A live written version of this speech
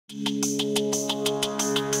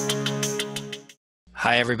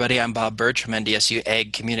Hi, everybody. I'm Bob Birch from NDSU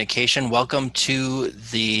Ag Communication. Welcome to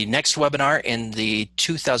the next webinar in the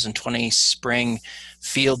 2020 Spring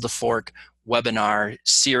Field to Fork webinar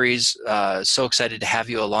series. So excited to have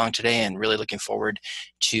you along today and really looking forward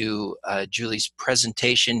to Julie's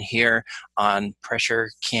presentation here on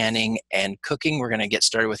pressure canning and cooking. We're going to get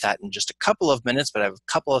started with that in just a couple of minutes, but I have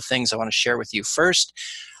a couple of things I want to share with you first.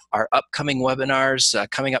 Our upcoming webinars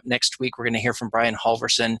coming up next week, we're going to hear from Brian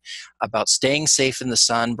Halverson about staying safe in the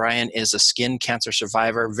sun. Brian is a skin cancer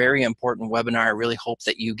survivor. Very important webinar. I really hope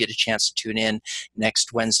that you get a chance to tune in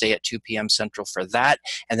next Wednesday at 2 p.m. Central for that.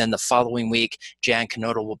 And then the following week, Jan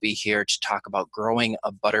Kanoda will be here to talk about growing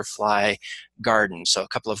a butterfly garden. So a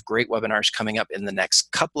couple of great webinars coming up in the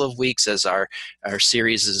next couple of weeks as our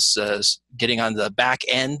series is getting on the back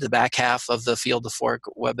end, the back half of the Field to Fork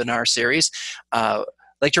webinar series.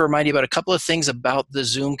 I'd like to remind you about a couple of things about the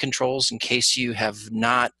Zoom controls in case you have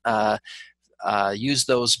not used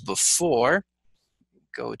those before.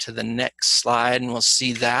 Go to the next slide and we'll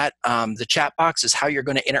see that. The chat box is how you're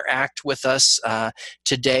going to interact with us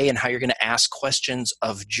today and how you're going to ask questions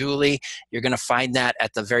of Julie. You're going to find that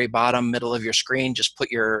at the very bottom middle of your screen. Just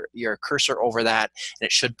put your cursor over that and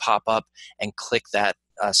it should pop up, and click that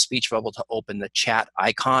speech bubble to open the chat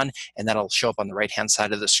icon, and that'll show up on the right hand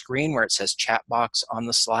side of the screen where it says chat box on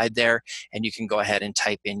the slide there, and you can go ahead and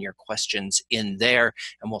type in your questions in there,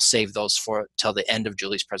 and we'll save those for till the end of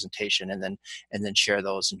Julie's presentation, and then share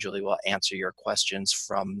those, and Julie will answer your questions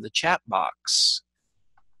from the chat box.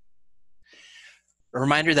 A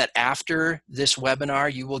reminder that after this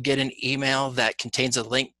webinar, you will get an email that contains a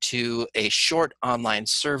link to a short online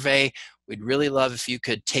survey. We'd really love if you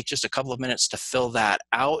could take just a couple of minutes to fill that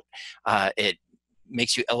out. It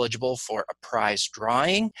makes you eligible for a prize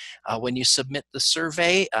drawing when you submit the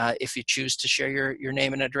survey, if you choose to share your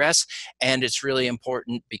name and address. And it's really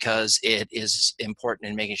important because it is important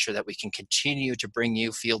in making sure that we can continue to bring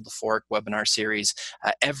you Field to Fork webinar series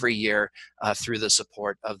every year through the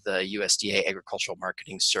support of the USDA Agricultural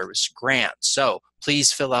Marketing Service grant. So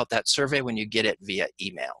please fill out that survey when you get it via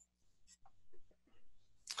email.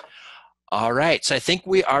 All right, so I think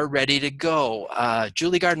we are ready to go.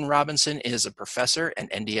 Julie Garden Robinson is a professor and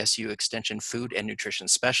NDSU Extension food and nutrition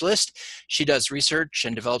specialist. She does research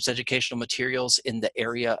and develops educational materials in the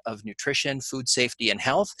area of nutrition, food safety, and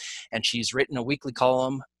health. And she's written a weekly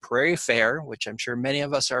column, Prairie Fare, which I'm sure many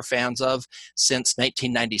of us are fans of, since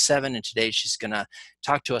 1997. And today she's going to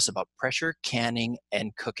talk to us about pressure canning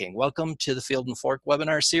and cooking. Welcome to the Field and Fork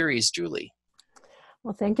webinar series, Julie.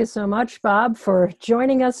 Well, thank you so much, Bob, for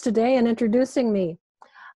joining us today and introducing me.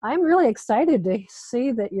 I'm really excited to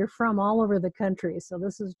see that you're from all over the country, so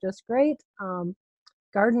this is just great.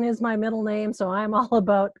 Garden is my middle name, so I'm all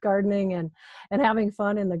about gardening and having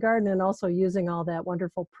fun in the garden and also using all that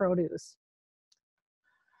wonderful produce.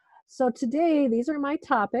 So today, these are my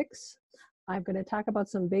topics. I'm going to talk about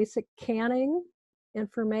some basic canning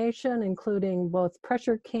information, including both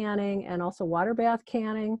pressure canning and also water bath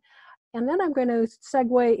canning. And then I'm going to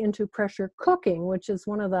segue into pressure cooking, which is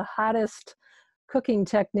one of the hottest cooking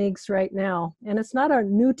techniques right now. And it's not a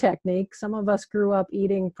new technique. Some of us grew up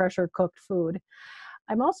eating pressure cooked food.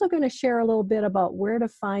 I'm also going to share a little bit about where to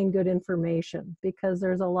find good information, because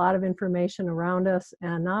there's a lot of information around us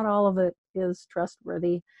and not all of it is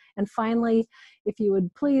trustworthy. And finally, if you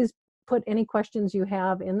would please put any questions you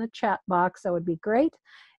have in the chat box, that would be great.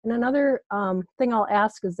 And another thing I'll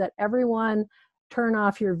ask is that everyone turn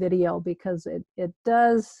off your video, because it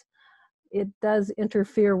does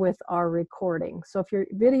interfere with our recording. So if your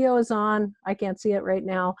video is on, I can't see it right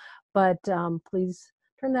now, but please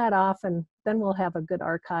turn that off, and then we'll have a good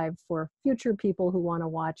archive for future people who want to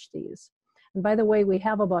watch these. And by the way, we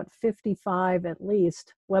have about 55 at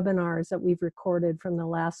least webinars that we've recorded from the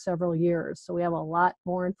last several years, so we have a lot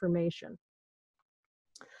more information.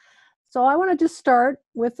 So I want to just start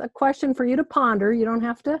with a question for you to ponder. You don't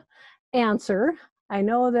have to answer. I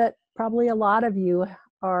know that probably a lot of you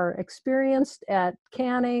are experienced at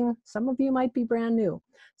canning. Some of you might be brand new.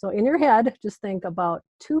 So in your head, just think about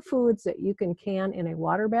 2 foods that you can can in a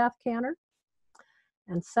water bath canner.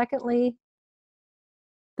 And secondly,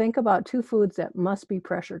 think about 2 foods that must be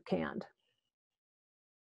pressure canned.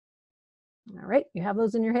 All right, you have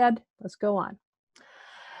those in your head. Let's go on.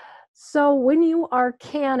 So when you are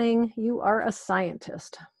canning, you are a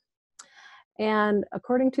scientist. And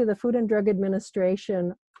according to the Food and Drug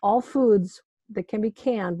Administration, all foods that can be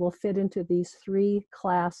canned will fit into these 3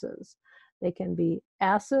 classes. They can be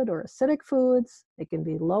acid or acidic foods, they can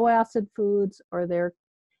be low acid foods, or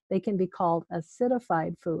they can be called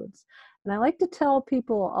acidified foods. And I like to tell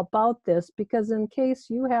people about this because in case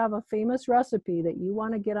you have a famous recipe that you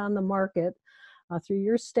want to get on the market through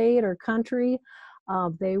your state or country,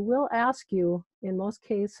 they will ask you, in most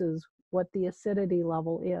cases, what the acidity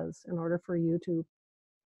level is in order for you to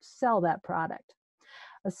sell that product.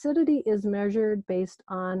 Acidity is measured based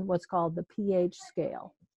on what's called the pH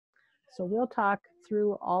scale. So we'll talk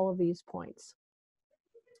through all of these points.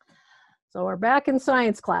 So we're back in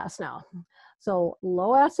science class now. So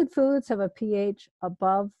low acid foods have a pH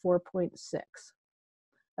above 4.6.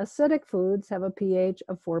 Acidic foods have a pH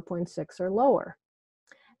of 4.6 or lower.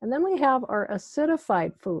 And then we have our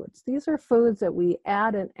acidified foods. These are foods that we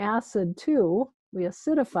add an acid to, we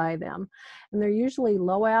acidify them, and they're usually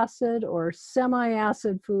low acid or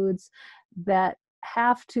semi-acid foods that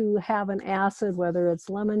have to have an acid, whether it's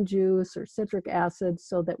lemon juice or citric acid,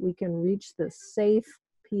 so that we can reach the safe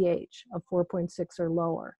pH of 4.6 or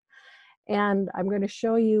lower. And I'm going to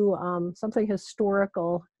show you something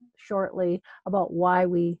historical shortly about why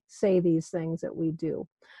we say these things that we do.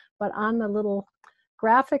 But on the little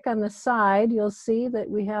graphic on the side, you'll see that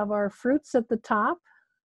we have our fruits at the top,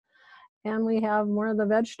 and we have more of the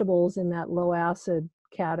vegetables in that low acid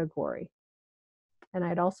category. And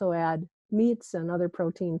I'd also add meats and other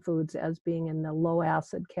protein foods as being in the low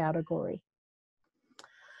acid category.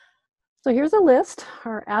 So here's a list.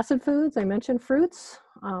 Our acid foods, I mentioned fruits.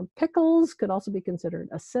 Pickles could also be considered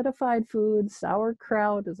acidified foods.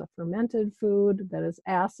 Sauerkraut is a fermented food that is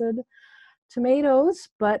acid. Tomatoes,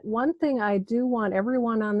 but one thing I do want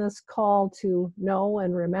everyone on this call to know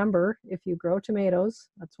and remember, if you grow tomatoes,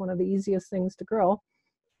 that's one of the easiest things to grow.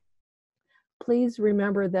 Please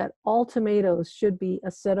remember that all tomatoes should be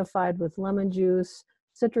acidified with lemon juice,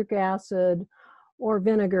 citric acid, or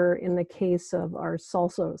vinegar in the case of our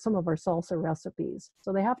salsa, some of our salsa recipes.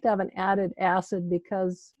 So they have to have an added acid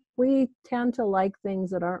because we tend to like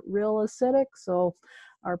things that aren't real acidic. So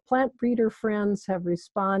our plant breeder friends have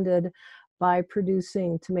responded by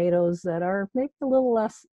producing tomatoes that are maybe a little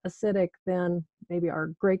less acidic than maybe our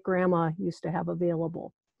great grandma used to have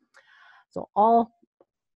available. So all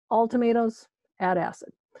tomatoes add acid.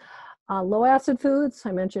 Low acid foods,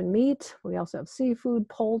 I mentioned meat. We also have seafood,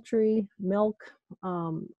 poultry, milk,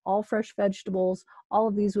 all fresh vegetables. All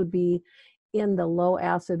of these would be in the low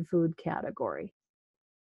acid food category.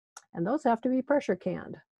 And those have to be pressure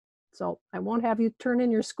canned. So I won't have you turn in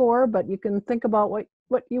your score, but you can think about what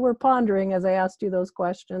you were pondering as I asked you those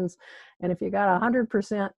questions. And if you got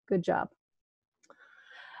 100%, good job.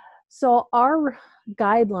 So our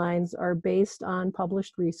guidelines are based on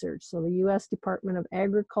published research. So the U.S. Department of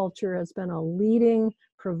Agriculture has been a leading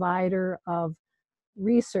provider of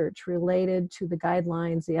research related to the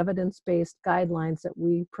guidelines, the evidence-based guidelines that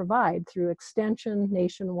we provide through Extension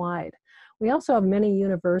nationwide. We also have many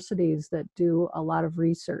universities that do a lot of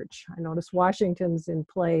research. I notice Washington's in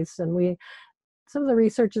place, and some of the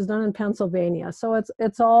research is done in Pennsylvania. So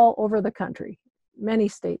it's all over the country. Many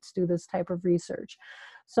states do this type of research.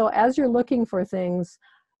 So as you're looking for things,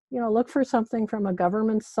 look for something from a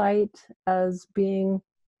government site as being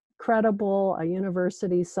credible, a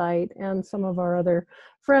university site, and some of our other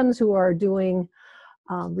friends who are doing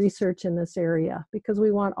research in this area, because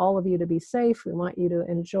we want all of you to be safe. We want you to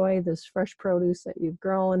enjoy this fresh produce that you've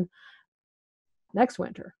grown next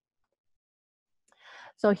winter.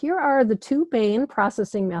 So here are the two main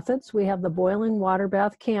processing methods. We have the boiling water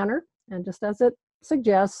bath canner, and just as it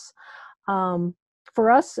suggests, for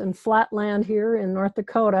us in flat land here in North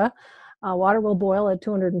Dakota, water will boil at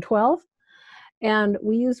 212. And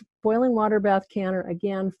we use boiling water bath canner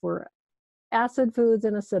again for acid foods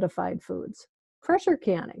and acidified foods. Pressure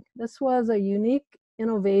canning. This was a unique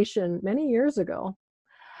innovation many years ago.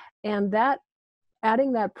 And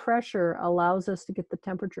adding that pressure allows us to get the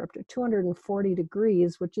temperature up to 240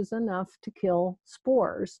 degrees, which is enough to kill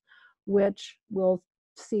spores, which we'll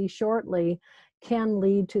see shortly can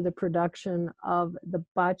lead to the production of the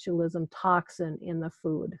botulism toxin in the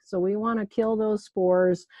food. So we want to kill those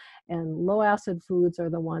spores, and low acid foods are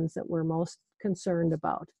the ones that we're most concerned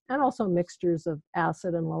about. And also mixtures of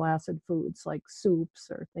acid and low acid foods like soups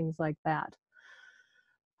or things like that.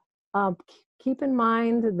 Keep in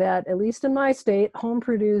mind that, at least in my state,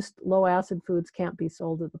 home-produced low-acid foods can't be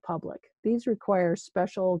sold to the public. These require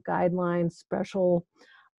special guidelines, special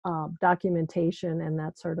documentation, and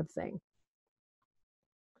that sort of thing.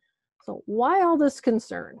 So why all this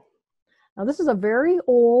concern? Now, this is a very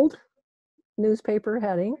old newspaper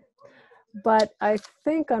heading, but I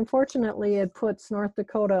think, unfortunately, it puts North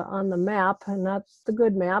Dakota on the map, and that's the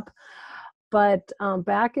good map. But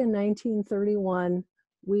back in 1931,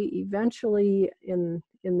 we eventually, in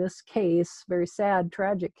in this case, very sad,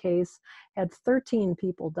 tragic case, had 13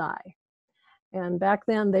 people die. And back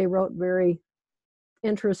then they wrote very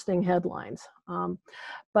interesting headlines.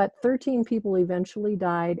 But 13 people eventually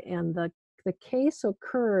died, and the case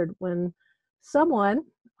occurred when someone,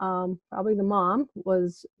 probably the mom,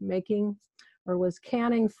 was making or was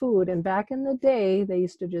canning food. And back in the day, they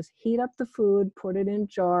used to just heat up the food, put it in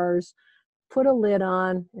jars, put a lid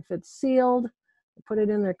on. If it's sealed, put it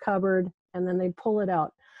in their cupboard, and then they'd pull it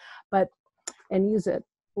out, and use it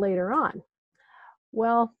later on.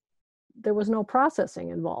 Well, there was no processing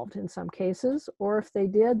involved in some cases, or if they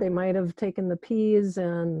did, they might have taken the peas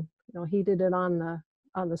and heated it on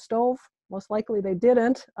the stove. Most likely they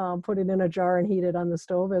didn't put it in a jar and heat it on the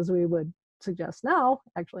stove, as we would suggest now,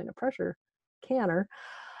 actually in a pressure canner.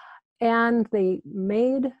 And they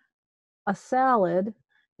made a salad.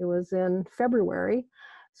 It was in February,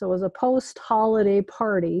 so it was a post-holiday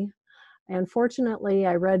party. And fortunately,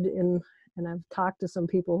 I read and I've talked to some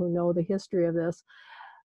people who know the history of this,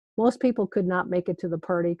 most people could not make it to the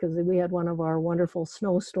party because we had one of our wonderful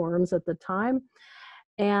snowstorms at the time.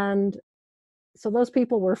 And so those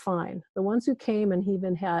people were fine. The ones who came and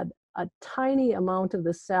even had a tiny amount of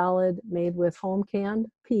the salad made with home canned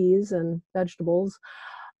peas and vegetables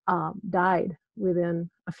died within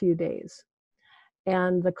a few days.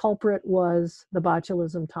 And the culprit was the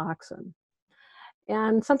botulism toxin.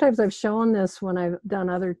 And sometimes I've shown this when I've done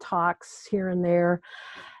other talks here and there.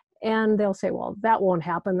 And they'll say, well, that won't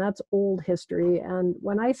happen. That's old history. And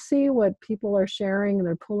when I see what people are sharing, and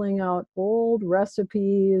they're pulling out old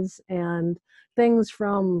recipes and things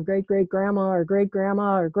from great-great-grandma or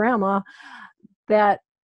great-grandma or grandma that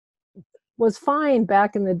was fine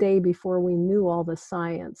back in the day before we knew all the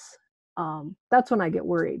science, that's when I get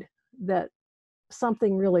worried that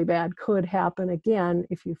something really bad could happen again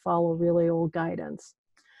if you follow really old guidance.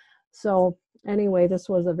 So anyway, this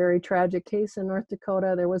was a very tragic case in North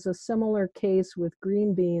Dakota. There was a similar case with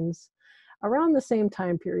green beans around the same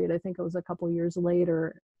time period. I think it was a couple years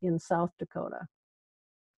later in South Dakota.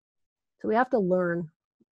 So we have to learn.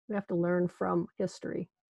 We have to learn from history.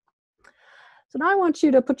 So now I want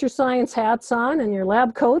you to put your science hats on and your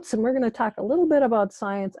lab coats, and we're going to talk a little bit about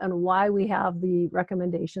science and why we have the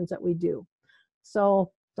recommendations that we do.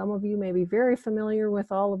 So some of you may be very familiar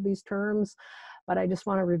with all of these terms, but I just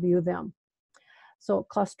want to review them. So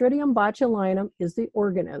Clostridium botulinum is the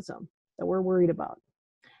organism that we're worried about.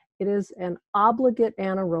 It is an obligate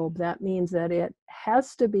anaerobe. That means that it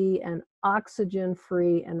has to be an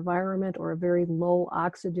oxygen-free environment or a very low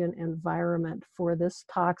oxygen environment for this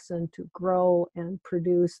toxin to grow and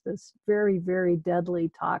produce this very, very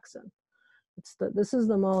deadly toxin. This is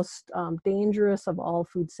the most dangerous of all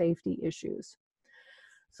food safety issues.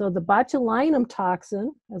 So the botulinum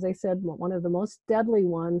toxin, as I said, one of the most deadly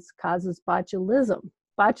ones, causes botulism,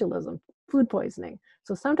 food poisoning.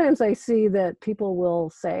 So sometimes I see that people will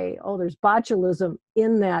say, oh, there's botulism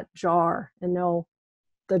in that jar. And no,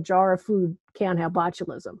 the jar of food can't have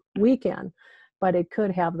botulism. We can, but it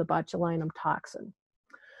could have the botulinum toxin.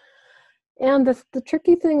 And the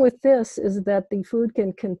tricky thing with this is that the food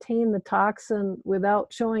can contain the toxin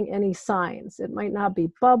without showing any signs. It might not be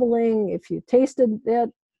bubbling. If you tasted it,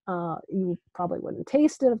 you probably wouldn't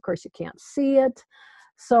taste it. Of course, you can't see it.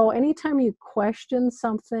 So anytime you question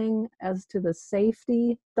something as to the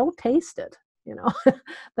safety, don't taste it. You know,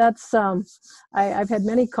 that's, I've had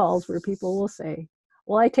many calls where people will say,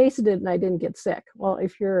 well, I tasted it and I didn't get sick. Well,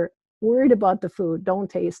 if you're worried about the food, don't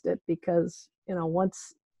taste it, because, you know,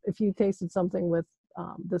 if you tasted something with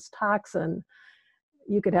this toxin,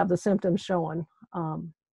 you could have the symptoms showing,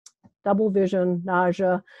 double vision,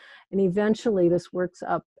 nausea, and eventually this works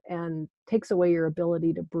up and takes away your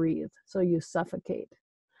ability to breathe, so you suffocate.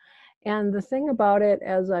 And the thing about it,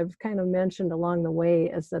 as I've kind of mentioned along the way,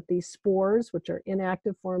 is that these spores, which are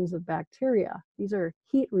inactive forms of bacteria, these are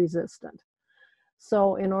heat resistant.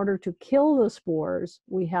 So in order to kill the spores,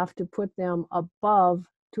 we have to put them above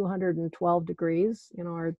 212 degrees, you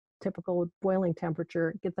know, our typical boiling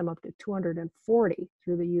temperature, get them up to 240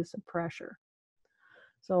 through the use of pressure.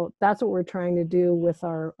 So that's what we're trying to do with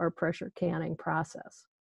our pressure canning process.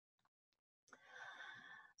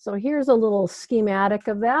 So here's a little schematic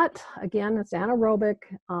of that. Again, it's anaerobic.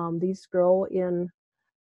 These grow in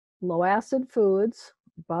low acid foods,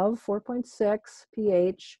 above 4.6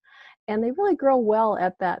 pH, and they really grow well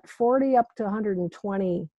at that 40 up to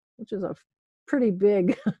 120, which is a pretty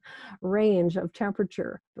big range of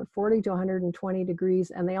temperature, but 40 to 120 degrees,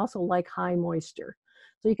 and they also like high moisture.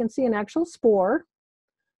 So you can see an actual spore.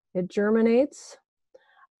 It germinates,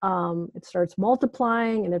 it starts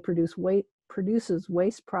multiplying, and it produces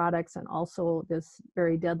waste products and also this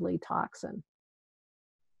very deadly toxin.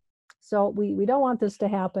 So we don't want this to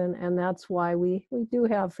happen, and that's why we do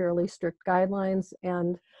have fairly strict guidelines,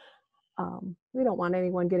 and we don't want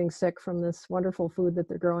anyone getting sick from this wonderful food that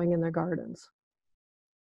they're growing in their gardens.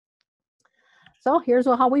 So here's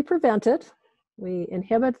how we prevent it. We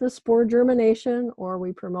inhibit the spore germination, or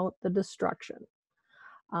we promote the destruction.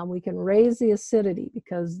 We can raise the acidity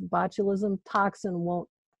because botulism toxin won't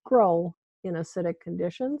grow in acidic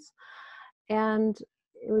conditions. And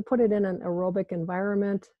we put it in an aerobic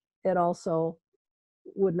environment, it also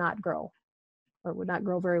would not grow, or would not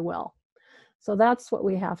grow very well. So that's what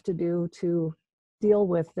we have to do to deal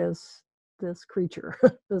with this creature,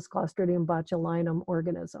 this Clostridium botulinum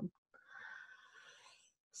organism.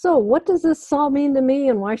 So what does this all mean to me,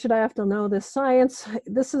 and why should I have to know this science?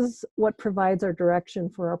 This is what provides our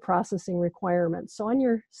direction for our processing requirements. So on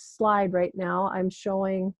your slide right now, I'm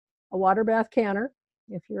showing a water bath canner.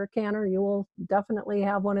 If you're a canner, you will definitely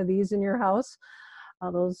have one of these in your house,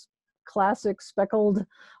 those classic speckled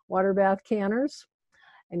water bath canners.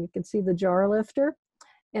 And you can see the jar lifter.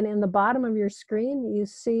 And in the bottom of your screen, you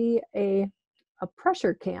see a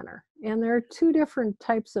pressure canner. And there are two different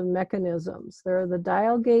types of mechanisms. There are the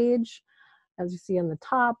dial gauge, as you see on the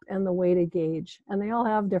top, and the weighted gauge. And they all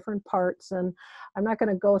have different parts. And I'm not going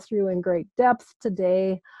to go through in great depth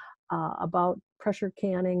today about pressure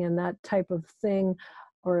canning and that type of thing,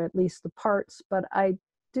 or at least the parts. But I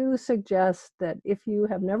do suggest that if you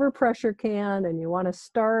have never pressure canned and you want to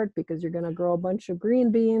start because you're going to grow a bunch of green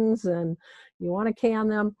beans and you want to can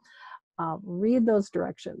them, read those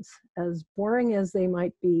directions. As boring as they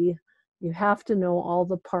might be, you have to know all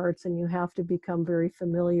the parts, and you have to become very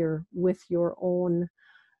familiar with your own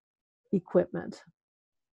equipment.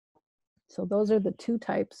 So those are the two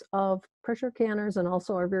types of pressure canners, and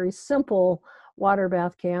also our very simple water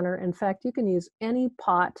bath canner. In fact, you can use any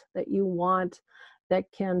pot that you want that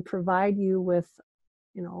can provide you with,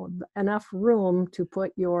 enough room to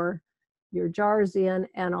put your jars in,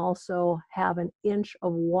 and also have an inch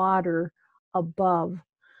of water above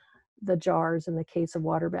the jars in the case of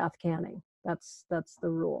water bath canning. That's the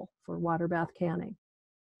rule for water bath canning.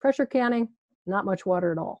 Pressure canning, not much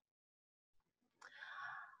water at all.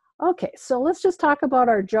 Okay, so let's just talk about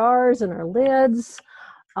our jars and our lids.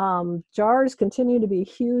 Jars continue to be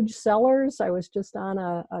huge sellers. I was just on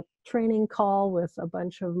a training call with a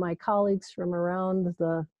bunch of my colleagues from around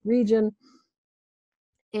the region,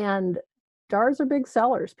 and jars are big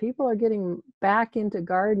sellers. People are getting back into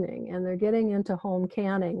gardening, and they're getting into home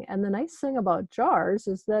canning. And the nice thing about jars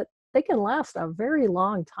is that they can last a very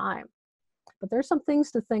long time. But there's some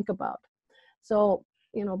things to think about. So,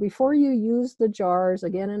 before you use the jars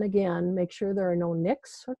again and again, make sure there are no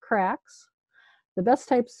nicks or cracks. The best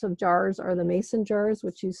types of jars are the mason jars,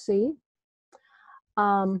 which you see.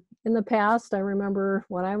 In the past, I remember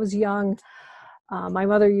when I was young, my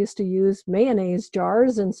mother used to use mayonnaise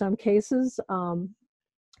jars in some cases.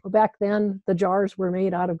 Back then, the jars were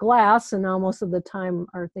made out of glass, and now most of the time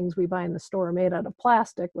our things we buy in the store are made out of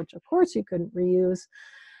plastic, which of course you couldn't reuse.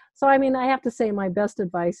 So, I have to say my best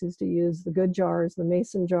advice is to use the good jars, the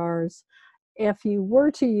mason jars. If you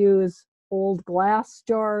were to use old glass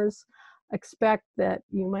jars, expect that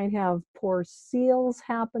you might have poor seals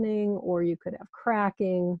happening, or you could have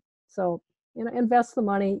cracking. So, invest the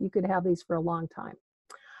money. You could have these for a long time.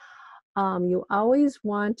 You always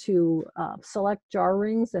want to select jar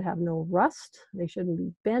rings that have no rust. They shouldn't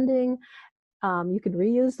be bending. You can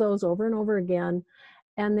reuse those over and over again.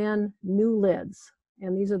 And then new lids.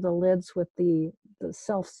 And these are the lids with the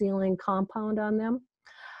self-sealing compound on them.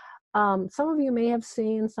 Some of you may have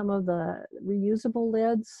seen some of the reusable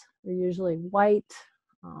lids. They're usually white.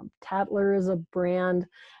 Tatler is a brand.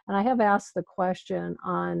 And I have asked the question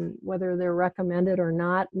on whether they're recommended or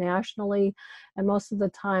not nationally. And most of the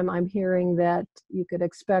time I'm hearing that you could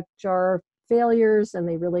expect jar failures, and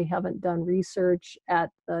they really haven't done research at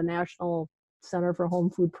the National Center for Home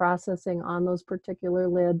Food Processing on those particular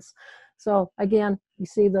lids. So again, you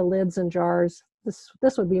see the lids and jars.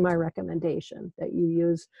 This would be my recommendation, that you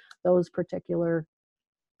use those particular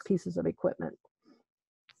pieces of equipment.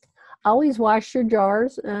 Always wash your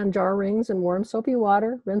jars and jar rings in warm soapy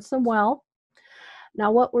water, rinse them well.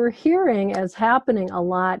 Now, what we're hearing as happening a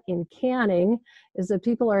lot in canning is that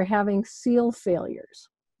people are having seal failures.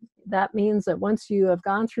 That means that once you have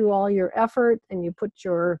gone through all your effort and you put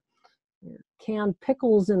your canned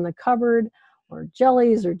pickles in the cupboard, or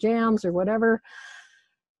jellies or jams or whatever,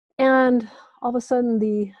 and all of a sudden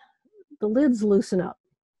the lids loosen up.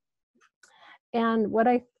 And what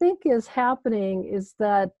I think is happening is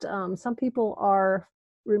that some people are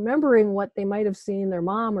remembering what they might have seen their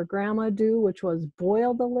mom or grandma do, which was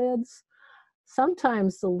boil the lids.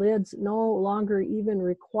 sometimes the lids no longer even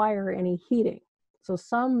require any heating. So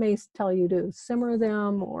some may tell you to simmer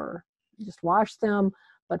them or just wash them,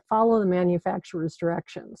 but follow the manufacturer's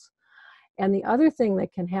directions. And the other thing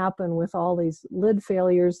that can happen with all these lid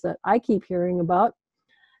failures that I keep hearing about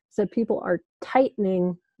is that people are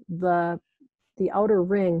tightening the outer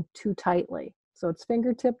ring too tightly. So it's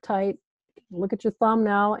fingertip tight. Look at your thumb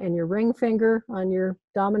now and your ring finger on your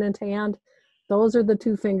dominant hand. Those are the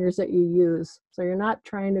two fingers that you use. So you're not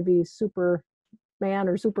trying to be Superman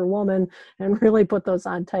or Superwoman and really put those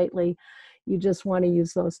on tightly. You just want to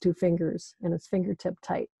use those two fingers, and it's fingertip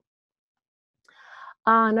tight.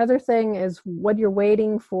 Another thing is when you're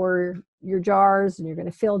waiting for your jars and you're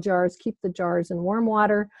going to fill jars, keep the jars in warm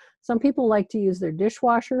water. Some people like to use their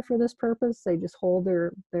dishwasher for this purpose. They just hold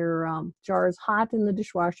their jars hot in the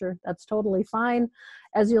dishwasher. That's totally fine.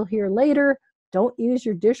 As you'll hear later, don't use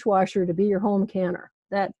your dishwasher to be your home canner.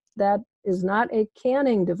 That is not a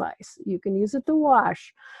canning device. You can use it to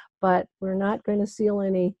wash, but we're not going to seal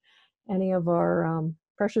any of our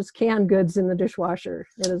precious canned goods in the dishwasher.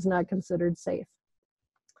 It is not considered safe.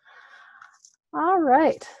 All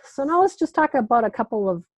right, so now let's just talk about a couple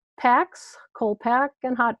of packs, cold pack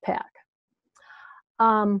and hot pack.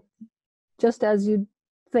 Just as you'd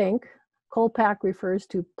think, cold pack refers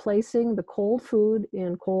to placing the cold food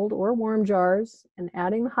in cold or warm jars and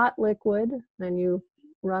adding the hot liquid. Then you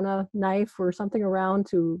run a knife or something around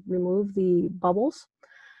to remove the bubbles,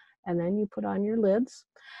 and then you put on your lids.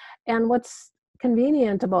 And what's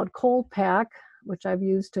convenient about cold pack, which I've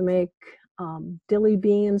used to make dilly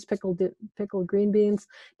beans, pickled green beans,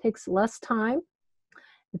 takes less time.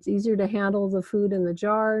 It's easier to handle the food in the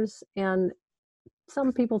jars, and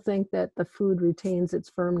some people think that the food retains its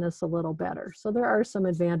firmness a little better. So there are some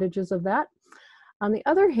advantages of that. On the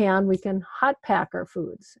other hand, we can hot pack our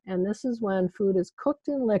foods, and this is when food is cooked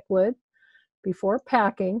in liquid before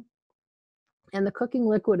packing, and the cooking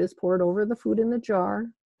liquid is poured over the food in the jar,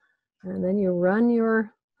 and then you run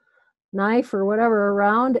your knife or whatever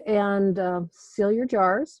around and seal your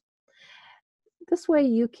jars. This way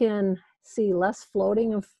you can see less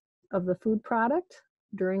floating of the food product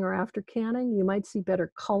during or after canning. You might see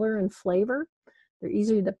better color and flavor. They're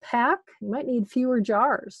easier to pack. You might need fewer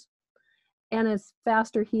jars. And it's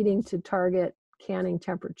faster heating to target canning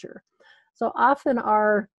temperature. So often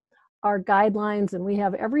our guidelines, and we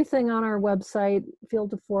have everything on our website, Field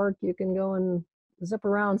to Fork. You can go and zip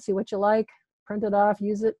around, see what you like, print it off,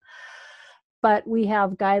 use it. But we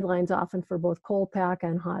have guidelines often for both cold pack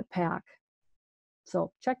and hot pack.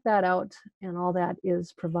 So check that out, and all that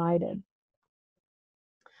is provided.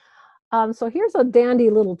 So here's a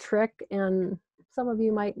dandy little trick, and some of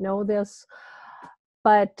you might know this,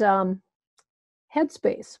 but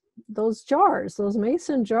headspace, those jars, those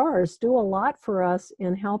mason jars do a lot for us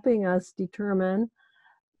in helping us determine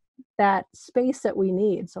that space that we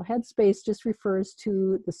need. So headspace just refers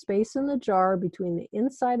to the space in the jar between the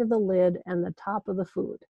inside of the lid and the top of the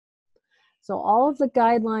food. So all of the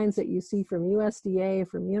guidelines that you see from USDA,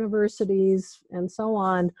 from universities, and so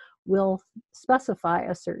on will specify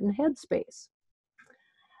a certain headspace.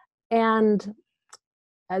 And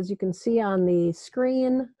as you can see on the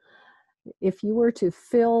screen, if you were to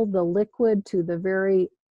fill the liquid to the very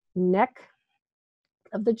neck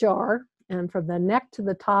of the jar, and from the neck to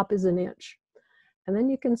the top is 1 inch. And then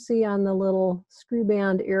you can see on the little screw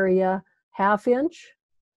band area, 1/2 inch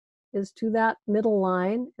is to that middle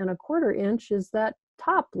line, and 1/4 inch is that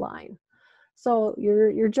top line. So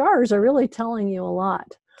your jars are really telling you a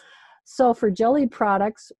lot. So for jellied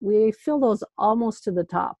products, we fill those almost to the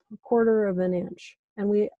top, 1/4 inch. And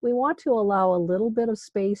we want to allow a little bit of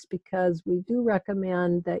space because we do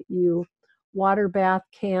recommend that you water bath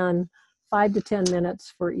can 5 to 10 minutes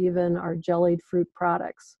for even our jellied fruit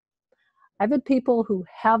products. I've had people who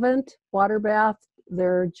haven't water bathed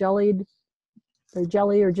their jelly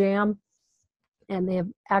or jam, and they have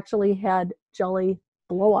actually had jelly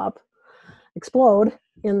explode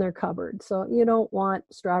in their cupboard. So you don't want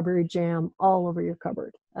strawberry jam all over your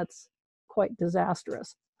cupboard. That's quite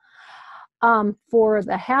disastrous. For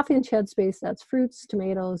the 1/2 inch headspace, that's fruits,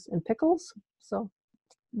 tomatoes, and pickles. So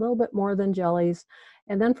a little bit more than jellies.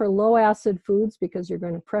 And then for low acid foods, because you're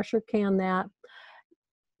going to pressure can that,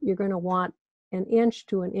 you're going to want 1 inch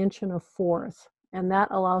to 1.25 inches. And that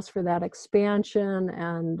allows for that expansion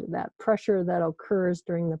and that pressure that occurs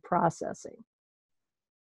during the processing.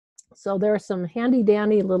 So there are some handy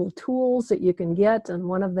dandy little tools that you can get, and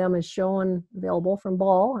one of them is shown available from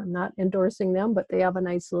Ball. I'm not endorsing them, but they have a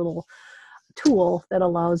nice little tool that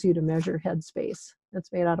allows you to measure headspace.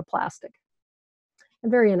 It's made out of plastic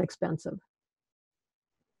and very inexpensive.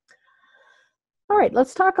 All right,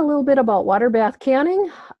 let's talk a little bit about water bath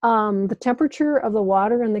canning. The temperature of the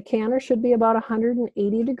water in the canner should be about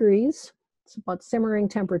 180 degrees. It's about simmering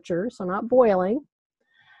temperature, so not boiling.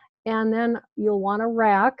 And then you'll want a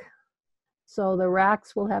rack. So the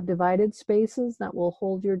racks will have divided spaces that will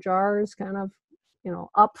hold your jars kind of,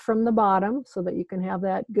 up from the bottom so that you can have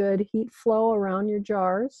that good heat flow around your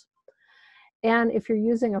jars. And if you're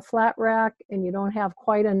using a flat rack and you don't have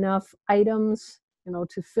quite enough items,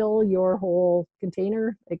 to fill your whole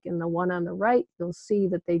container, like in the one on the right, you'll see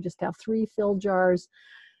that they just have 3 fill jars.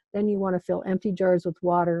 Then you want to fill empty jars with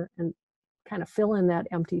water and kind of fill in that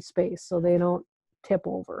empty space so they don't tip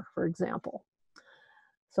over, for example.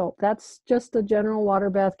 So that's just a general water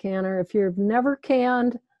bath canner. If you've never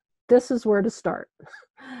canned, this is where to start.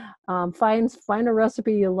 Find a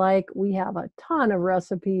recipe you like. We have a ton of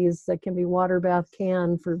recipes that can be water bath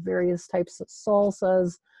canned for various types of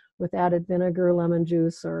salsas with added vinegar, lemon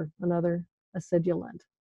juice, or another acidulant.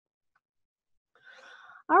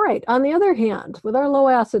 All right, on the other hand, with our low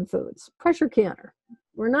acid foods, pressure canner,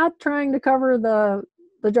 we're not trying to cover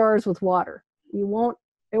the jars with water. It won't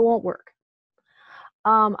work.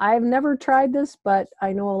 I've never tried this, but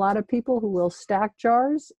I know a lot of people who will stack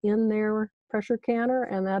jars in their pressure canner,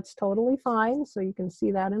 and that's totally fine. So you can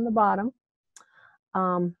see that in the bottom.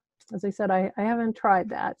 As I said, I haven't tried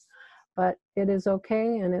that, but it is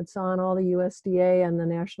okay, and it's on all the USDA and the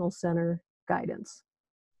National Center guidance.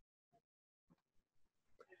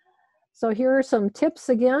 So here are some tips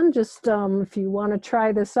again, just if you want to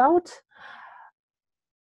try this out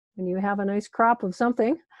and you have a nice crop of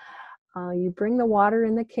something, you bring the water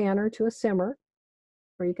in the canner to a simmer,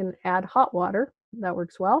 or you can add hot water. That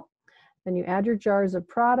works well. Then you add your jars of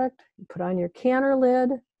product, you put on your canner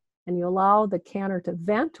lid, and you allow the canner to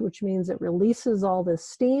vent, which means it releases all this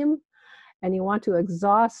steam, and you want to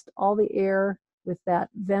exhaust all the air with that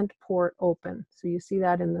vent port open. So you see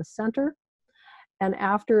that in the center. And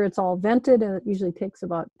after it's all vented, and it usually takes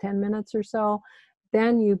about 10 minutes or so,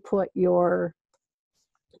 then you put your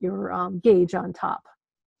gauge on top.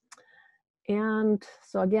 And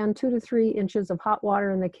so again, 2 to 3 inches of hot water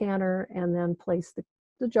in the canner, and then place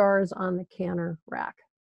the jars on the canner rack.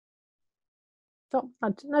 So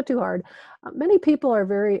not too hard. Many people are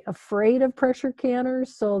very afraid of pressure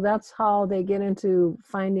canners, so that's how they get into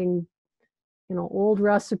finding, old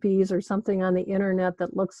recipes or something on the internet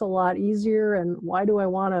that looks a lot easier. And why do I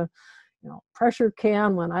want to, pressure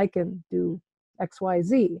can when I can do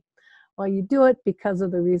XYZ? Well, you do it because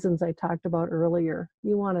of the reasons I talked about earlier.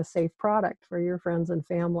 You want a safe product for your friends and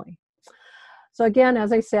family. So again,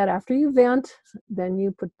 as I said, after you vent, then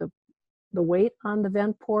you put the weight on the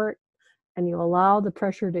vent port, and you allow the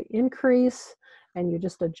pressure to increase, and you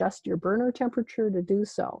just adjust your burner temperature to do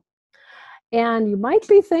so. And you might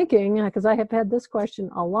be thinking, because I have had this question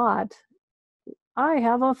a lot, I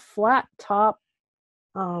have a flat top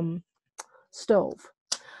stove.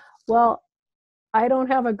 Well, I don't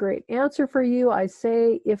have a great answer for you. I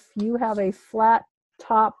say if you have a flat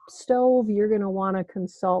top stove, you're going to want to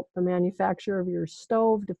consult the manufacturer of your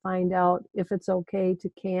stove to find out if it's okay to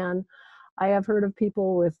can. I have heard of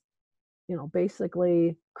people with,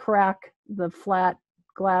 basically crack the flat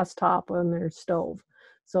glass top on their stove.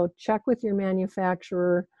 So check with your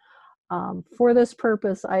manufacturer. For this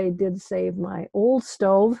purpose, I did save my old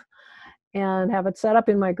stove and have it set up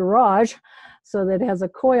in my garage so that it has a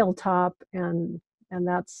coil top, and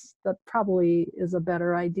that probably is a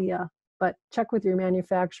better idea. But check with your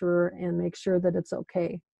manufacturer and make sure that it's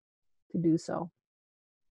okay to do so.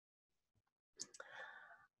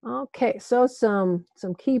 Okay, so some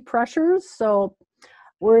key pressures. So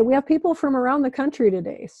we have people from around the country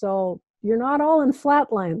today. So you're not all in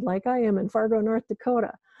Flatland like I am in Fargo, North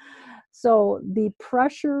Dakota. So the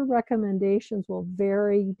pressure recommendations will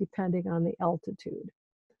vary depending on the altitude.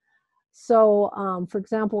 So for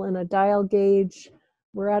example, in a dial gauge,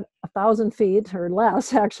 we're at 1,000 feet or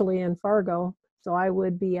less actually in Fargo. So I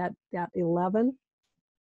would be at that 11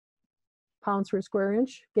 pounds per square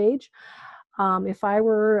inch gauge. If I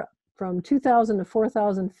were from 2,000 to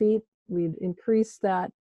 4,000 feet, we'd increase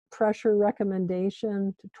that pressure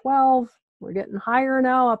recommendation to 12. We're getting higher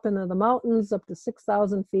now, up into the mountains, up to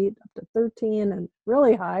 6,000 feet, up to 13, and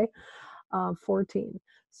really high, 14.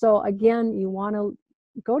 So again, you want to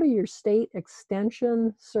go to your state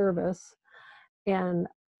extension service, and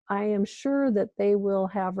I am sure that they will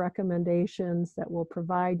have recommendations that will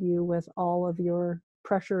provide you with all of your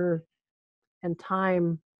pressure and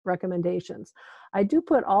time recommendations. I do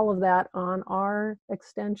put all of that on our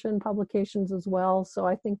extension publications as well, so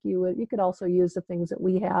I think you could also use the things that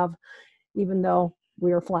we have, even though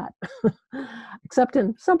we are flat. Except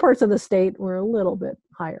in some parts of the state, we're a little bit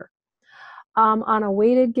higher. On a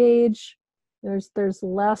weighted gauge, there's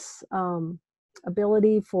less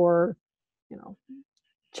ability for, you know,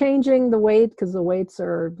 changing the weight, because the weights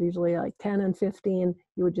are usually like 10 and 15.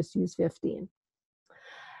 You would just use 15.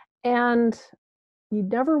 And you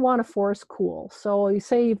never want to force cool. So you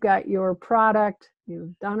say you've got your product,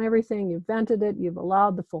 you've done everything, you've vented it, you've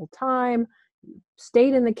allowed the full time, you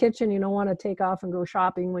stayed in the kitchen. You don't want to take off and go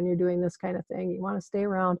shopping when you're doing this kind of thing. You want to stay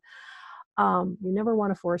around. You never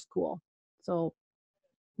want to force cool. So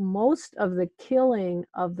most of the killing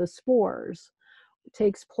of the spores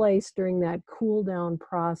takes place during that cool down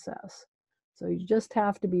process. So you just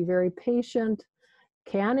have to be very patient.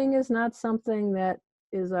 Canning is not something that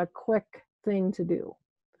is a quick thing to do.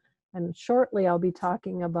 And shortly I'll be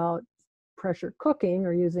talking about pressure cooking,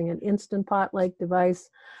 or using an Instant Pot-like device.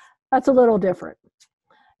 That's a little different.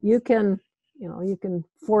 You can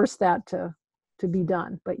force that to be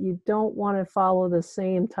done, but you don't want to follow the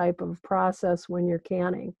same type of process when you're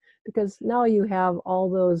canning, because now you have all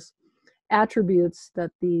those attributes that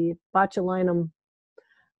the botulinum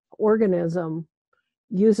organism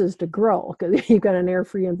uses to grow, because you've got an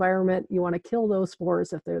air-free environment. You want to kill those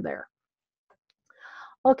spores if they're there.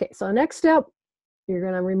 Okay, so next step, you're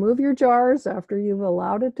going to remove your jars after you've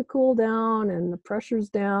allowed it to cool down and the pressure's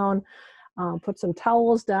down. Put some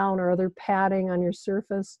towels down or other padding on your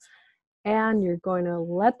surface, and you're going to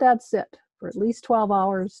let that sit for at least 12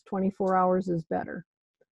 hours. 24 hours is better.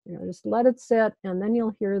 Just let it sit, and then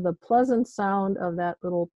you'll hear the pleasant sound of that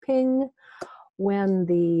little ping when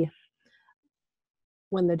the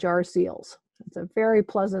jar seals. It's a very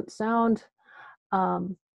pleasant sound.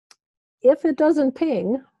 If it doesn't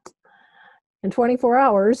ping in 24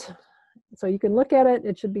 hours, so you can look at it,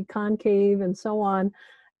 it should be concave and so on.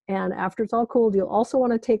 And after it's all cooled, you'll also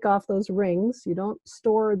want to take off those rings. You don't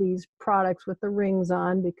store these products with the rings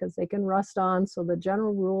on, because they can rust on. So the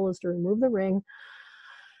general rule is to remove the ring.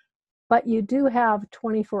 But you do have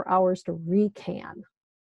 24 hours to recan.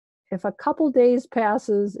 If a couple days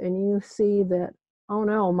passes and you see that, oh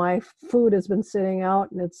no, my food has been sitting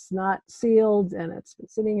out and it's not sealed and it's been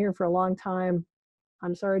sitting here for a long time,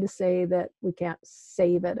 I'm sorry to say that we can't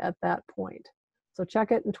save it at that point. So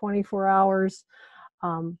check it in 24 hours.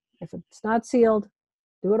 If it's not sealed,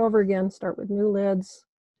 do it over again. Start with new lids,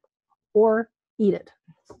 or eat it.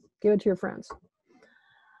 Give it to your friends.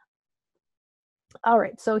 All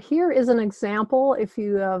right, so here is an example. If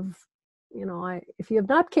you have, if you have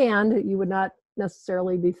not canned, you would not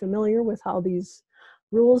necessarily be familiar with how these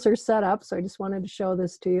rules are set up. So I just wanted to show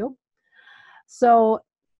this to you. So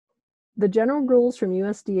the general rules from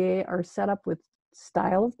USDA are set up with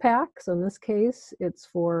style of pack. So in this case, it's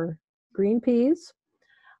for green peas.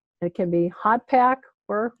 It can be hot pack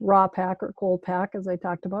or raw pack or cold pack, as I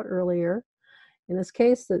talked about earlier. In this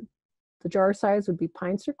case, the jar size would be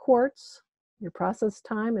pints or quarts. Your process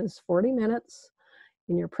time is 40 minutes.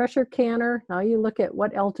 In your pressure canner, now you look at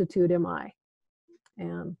what altitude am I?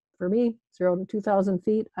 And for me, 0 to 2,000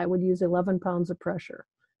 feet, I would use 11 pounds of pressure.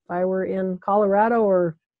 If I were in Colorado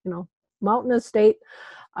or, mountainous state,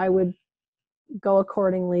 I would go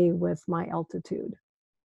accordingly with my altitude.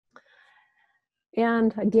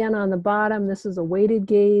 And again, on the bottom, this is a weighted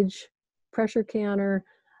gauge pressure canner.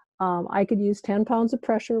 I could use 10 pounds of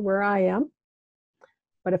pressure where I am,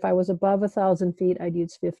 but if I was above 1,000 feet, I'd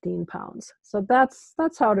use 15 pounds. So that's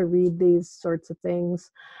how to read these sorts of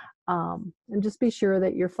things. And just be sure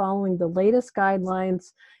that you're following the latest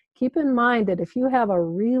guidelines. Keep in mind that if you have a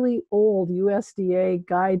really old USDA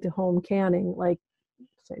guide to home canning, like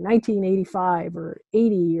say 1985 or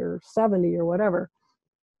 80 or 70 or whatever,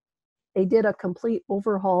 they did a complete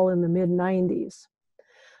overhaul in the mid-90s.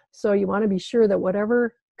 So you want to be sure that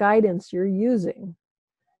whatever guidance you're using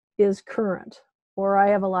is current. Or I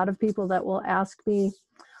have a lot of people that will ask me,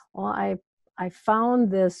 well, I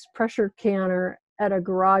found this pressure canner at a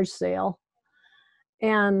garage sale,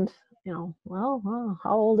 and well,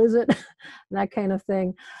 how old is it? That kind of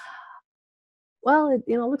thing. Well,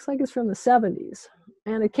 it looks like it's from the 70s,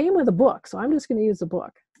 and it came with a book, so I'm just going to use the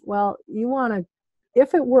book. Well, you want to,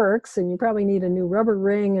 if it works, and you probably need a new rubber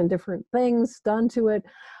ring and different things done to it,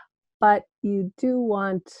 but you do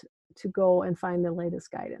want to go and find the latest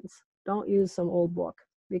guidance. Don't use some old book,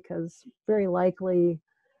 because very likely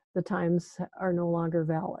the times are no longer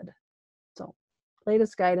valid. So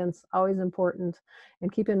latest guidance, always important.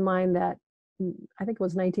 And keep in mind that I think it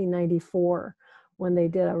was 1994 when they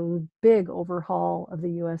did a big overhaul of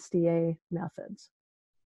the USDA methods.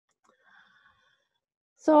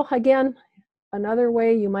 So again, another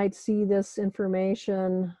way you might see this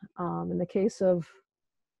information in the case of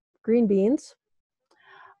green beans,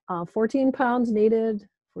 14 pounds needed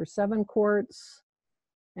for 7 quarts.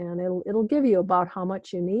 and it'll give you about how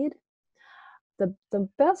much you need. The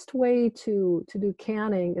best way to do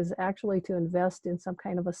canning is actually to invest in some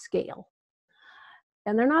kind of a scale.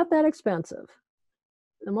 And they're not that expensive.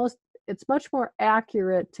 It's much more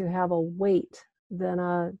accurate to have a weight than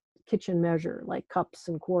a kitchen measure, like cups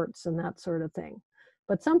and quarts and that sort of thing.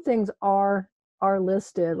 But some things are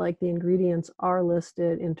listed, like the ingredients are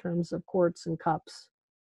listed in terms of quarts and cups.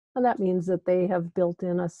 And that means that they have built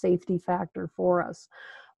in a safety factor for us.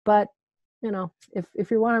 But, you know, if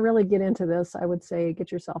you want to really get into this, I would say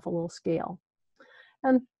get yourself a little scale.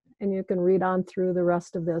 And you can read on through the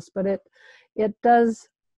rest of this, but it does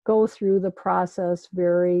go through the process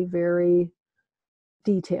very, very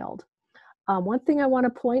detailed. One thing I want to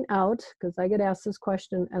point out, because I get asked this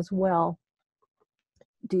question as well,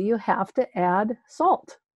 do you have to add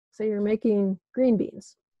salt? Say you're making green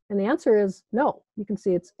beans. And the answer is no. You can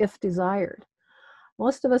see it's if desired.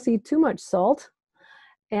 Most of us eat too much salt,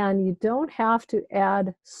 and you don't have to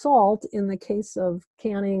add salt in the case of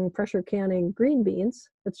pressure canning green beans.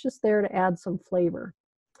 It's just there to add some flavor.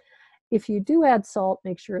 If you do add salt,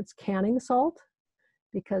 make sure it's canning salt,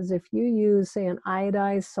 because if you use, say, an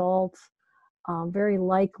iodized salt, very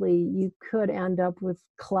likely you could end up with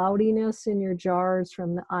cloudiness in your jars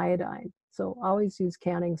from the iodine. So always use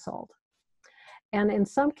canning salt. And in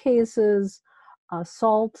some cases,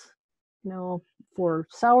 salt, for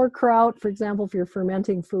sauerkraut, for example, if you're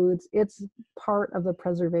fermenting foods, it's part of the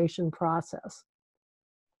preservation process.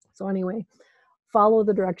 So anyway, follow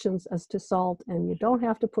the directions as to salt, and you don't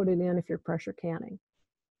have to put it in if you're pressure canning.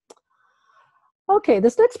 Okay,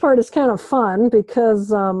 this next part is kind of fun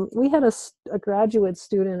because we had a graduate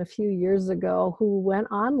student a few years ago who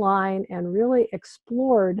went online and really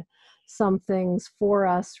explored some things for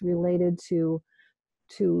us related to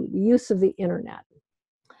the use of the internet.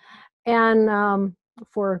 And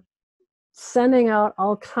for sending out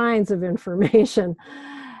all kinds of information.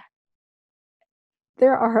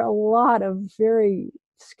 There are a lot of very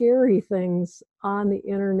scary things on the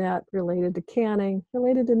internet related to canning,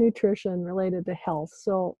 related to nutrition, related to health.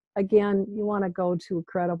 So again, you want to go to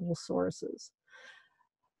credible sources.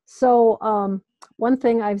 So one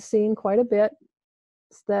thing I've seen quite a bit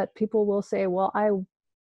is that people will say, well,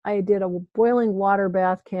 I did a boiling water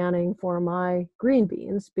bath canning for my green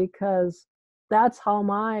beans because that's how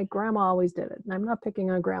my grandma always did it. And I'm not picking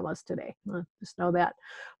on grandmas today, just know that.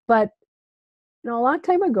 But a long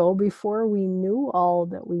time ago, before we knew all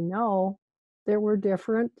that we know, there were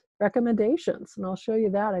different recommendations. And I'll show you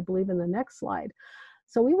that, I believe, in the next slide.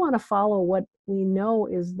 So we want to follow what we know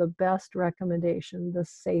is the best recommendation, the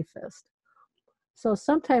safest. So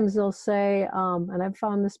sometimes they'll say, and I've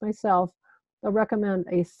found this myself, they'll recommend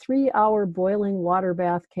a 3-hour boiling water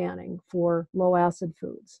bath canning for low acid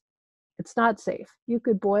foods. It's not safe. You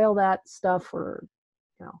could boil that stuff for,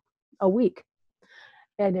 a week,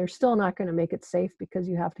 and you're still not going to make it safe because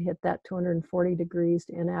you have to hit that 240 degrees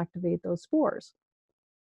to inactivate those spores.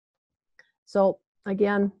 So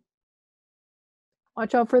again,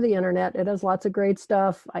 watch out for the internet. It has lots of great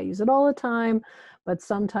stuff. I use it all the time, but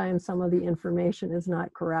sometimes some of the information is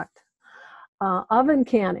not correct. Oven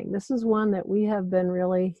canning. This is one that we have been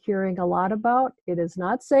really hearing a lot about. It is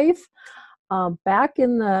not safe. Back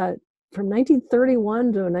from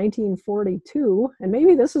 1931 to 1942, and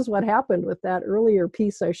maybe this is what happened with that earlier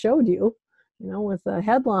piece I showed you, with the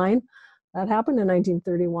headline, that happened in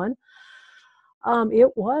 1931. It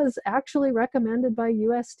was actually recommended by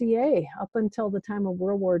USDA up until the time of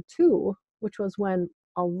World War II, which was when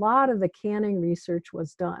a lot of the canning research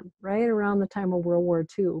was done, right around the time of World War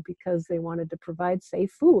II, because they wanted to provide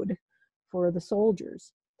safe food for the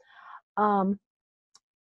soldiers. Oven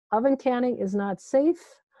canning is not safe.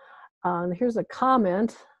 Here's a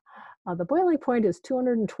comment. The boiling point is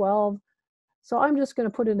 212. So I'm just going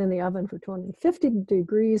to put it in the oven for 250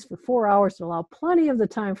 degrees for 4 hours to allow plenty of the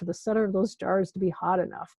time for the center of those jars to be hot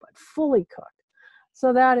enough, but fully cooked.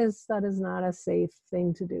 So that is not a safe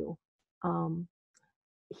thing to do.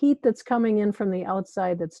 Heat that's coming in from the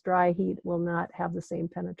outside that's dry heat will not have the same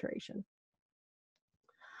penetration.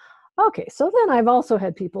 Okay, so then I've also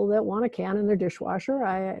had people that want to can in their dishwasher.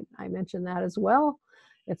 I mentioned that as well.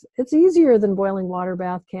 It's easier than boiling water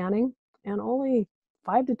bath canning, and only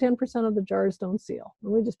 5 to 10% of the jars don't seal.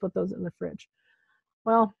 And we just put those in the fridge.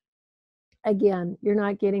 Well, again, you're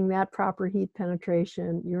not getting that proper heat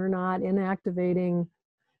penetration. You're not inactivating,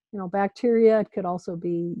 bacteria. It could also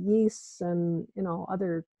be yeasts and,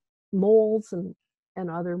 other molds and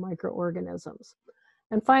other microorganisms.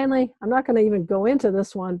 And finally, I'm not going to even go into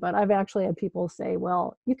this one, but I've actually had people say,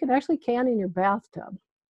 well, you can actually can in your bathtub.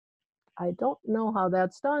 I don't know how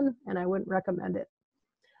that's done, and I wouldn't recommend it.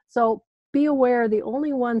 So be aware the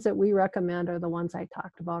only ones that we recommend are the ones I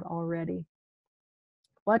talked about already.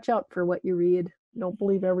 Watch out for what you read. Don't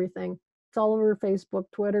believe everything. It's all over Facebook,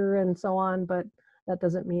 Twitter, and so on, but that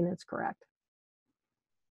doesn't mean it's correct.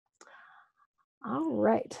 All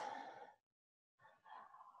right.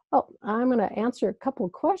 Oh, I'm going to answer a couple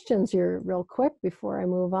of questions here real quick before I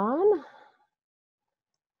move on.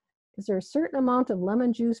 Is there a certain amount of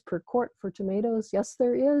lemon juice per quart for tomatoes? Yes,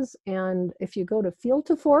 there is. And if you go to Field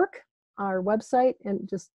to Fork, our website, and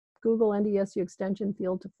just Google NDSU Extension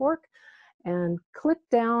Field to Fork, and click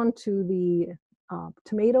down to the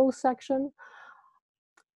tomato section,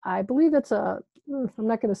 I believe it's I'm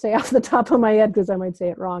not going to say off the top of my head because I might say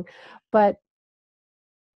it wrong, but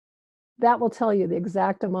that will tell you the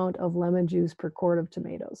exact amount of lemon juice per quart of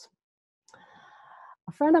tomatoes.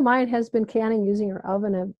 A friend of mine has been canning using her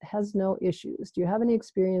oven and has no issues. Do you have any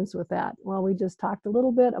experience with that? Well, we just talked a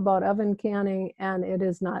little bit about oven canning, and it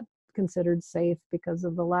is not considered safe because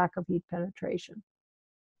of the lack of heat penetration.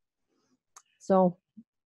 So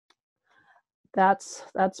that's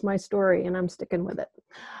my story, and I'm sticking with it.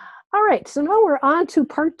 All right, so now we're on to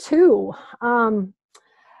part 2.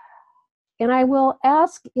 And I will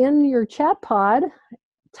ask in your chat pod,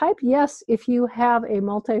 type yes if you have a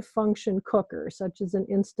multifunction cooker, such as an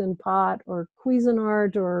Instant Pot or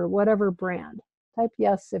Cuisinart or whatever brand. Type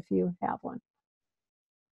yes if you have one.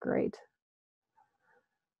 Great.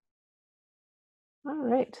 All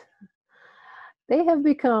right. They have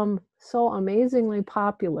become so amazingly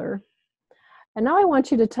popular. And now I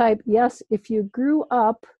want you to type yes if you grew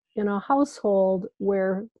up in a household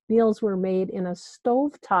where meals were made in a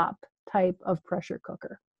stovetop type of pressure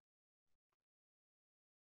cooker.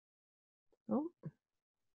 Oh.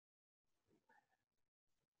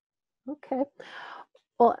 Okay.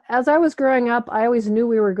 Well, as I was growing up, I always knew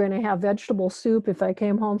we were going to have vegetable soup if I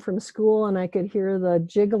came home from school and I could hear the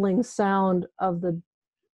jiggling sound of the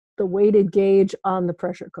weighted gauge on the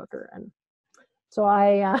pressure cooker. And so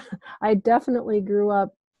I definitely grew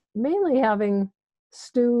up mainly having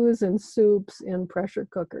stews and soups in pressure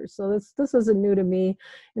cookers. So this isn't new to me.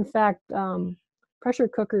 In fact, pressure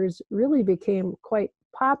cookers really became quite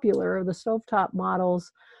popular, the stovetop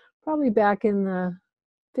models, probably back in the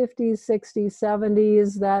 50s, 60s,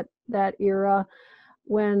 70s, that era,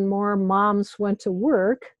 when more moms went to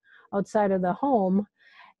work outside of the home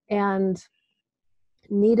and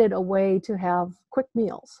needed a way to have quick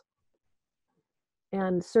meals.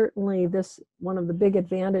 And certainly this, one of the big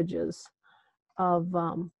advantages of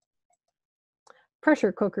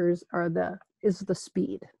pressure cookers is the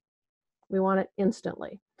speed. We want it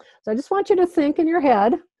instantly. So I just want you to think in your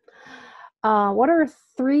head, what are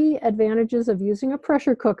 3 advantages of using a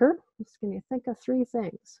pressure cooker? Can you think of 3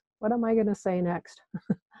 things? What am I going to say next?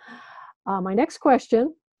 My next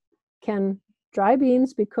question, can dry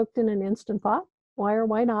beans be cooked in an Instant Pot? Why or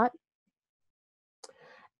why not?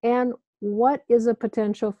 And what is a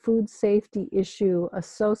potential food safety issue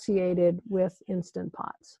associated with Instant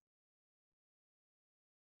Pots?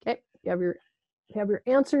 Okay, you have your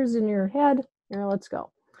answers in your head. Here, let's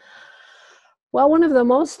go. Well, one of the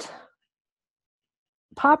most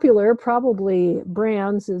popular, probably,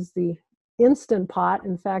 brands is the Instant Pot.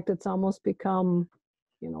 In fact, it's almost become,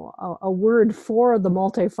 a word for the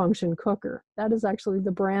multifunction cooker. That is actually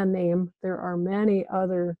the brand name. There are many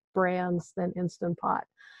other brands than Instant Pot.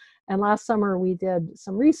 And last summer we did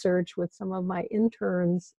some research with some of my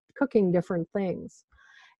interns cooking different things.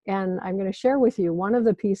 And I'm going to share with you one of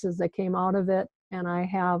the pieces that came out of it, and I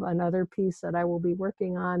have another piece that I will be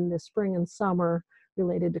working on this spring and summer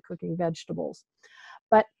related to cooking vegetables.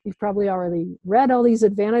 But you've probably already read all these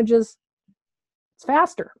advantages. It's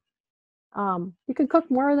faster. You can cook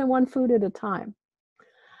more than one food at a time.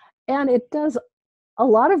 And it does a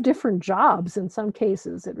lot of different jobs in some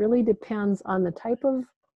cases. It really depends on the type of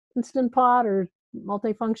Instant Pot or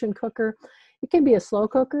multifunction cooker. It can be a slow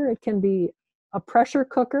cooker. It can be a pressure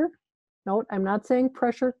cooker. Note, I'm not saying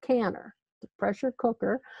pressure canner. It's a pressure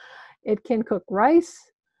cooker. It can cook rice.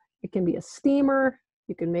 It can be a steamer.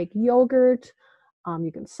 You can make yogurt.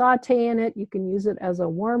 You can saute in it. You can use it as a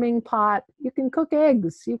warming pot. You can cook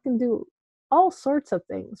eggs. You can do all sorts of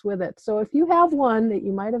things with it. So if you have one that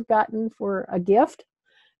you might have gotten for a gift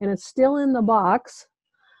and it's still in the box,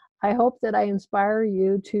 I hope that I inspire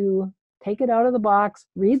you to take it out of the box,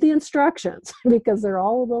 read the instructions because they're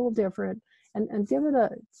all a little different, and give it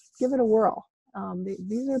a whirl.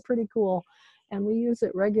 These are pretty cool, and we use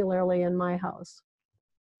it regularly in my house.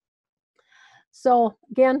 So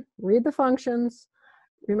again, read the functions.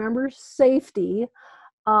 Remember safety.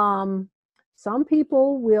 Some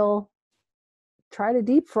people will try to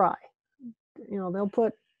deep fry. They'll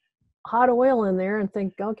put hot oil in there and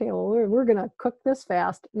think, okay, well, we're going to cook this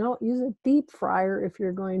fast. No, use a deep fryer if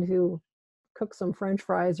you're going to cook some French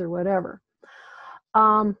fries or whatever.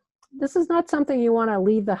 This is not something you want to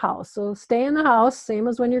leave the house. So stay in the house, same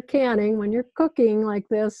as when you're canning. When you're cooking like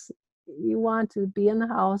this, you want to be in the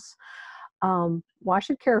house. Wash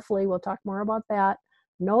it carefully. We'll talk more about that.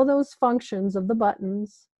 Know those functions of the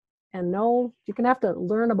buttons, and know you're going to have to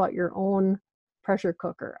learn about your own pressure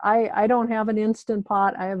cooker. I don't have an Instant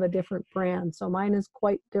Pot. I have a different brand, so mine is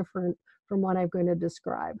quite different from what I'm going to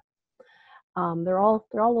describe. They're all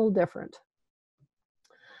a little different.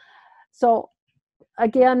 So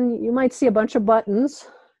again, you might see a bunch of buttons,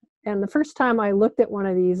 and the first time I looked at one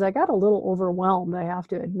of these, I got a little overwhelmed, I have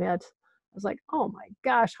to admit. I was like, oh my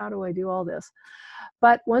gosh, how do I do all this?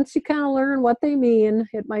 But once you kind of learn what they mean,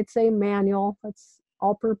 it might say manual. That's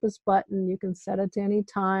all-purpose button. You can set it to any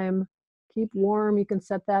time. Keep warm, you can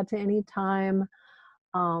set that to any time.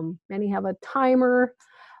 Many have a timer,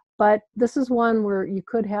 but this is one where you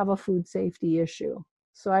could have a food safety issue.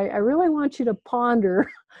 So I really want you to ponder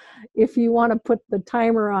if you want to put the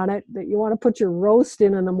timer on it, that you want to put your roast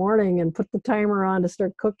in the morning and put the timer on to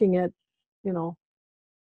start cooking it, you know,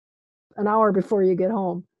 an hour before you get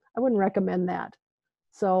home. I wouldn't recommend that.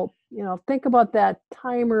 So, you know, think about that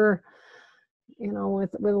timer, you know,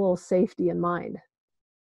 with a little safety in mind.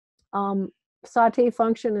 Saute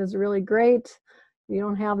function is really great. You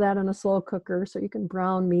don't have that in a slow cooker, so you can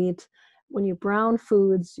brown meat. When you brown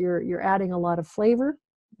foods, you're adding a lot of flavor.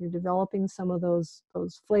 You're developing some of those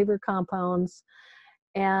flavor compounds,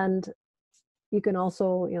 and you can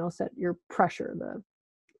also, you know, set your pressure,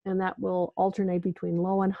 and that will alternate between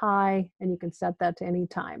low and high, and you can set that to any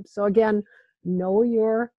time. So again, know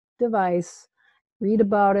your device, read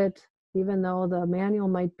about it, even though the manual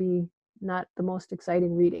might be not the most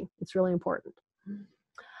exciting reading. It's really important.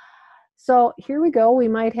 So here we go. We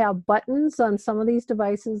might have buttons on some of these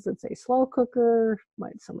devices that say slow cooker.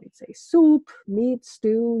 Some might say soup, meat,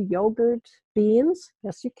 stew, yogurt, beans.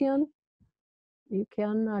 Yes, you can. You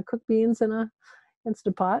can cook beans in a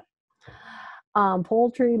Instant Pot.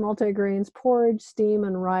 Poultry, multigrains, porridge, steam,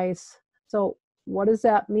 and rice. So what does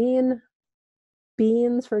that mean?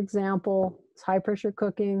 Beans, for example, it's high pressure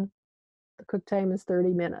cooking. The cook time is 30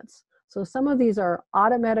 minutes. So some of these are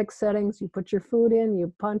automatic settings. You put your food in,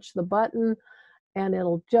 you punch the button, and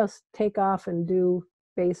it'll just take off and do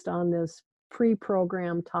based on this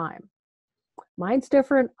pre-programmed time. Mine's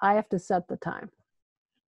different. I have to set the time.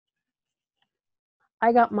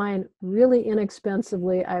 I got mine really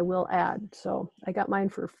inexpensively, I will add. So I got mine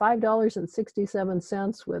for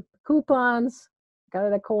 $5.67 with coupons. Got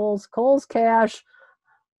it at Kohl's Cash.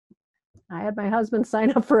 I had my husband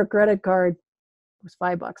sign up for a credit card. It was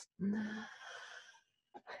 $5.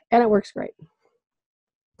 And it works great.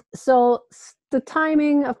 So the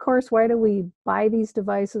timing, of course, why do we buy these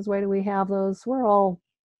devices? Why do we have those? We're all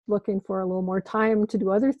looking for a little more time to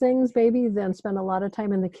do other things, maybe, than spend a lot of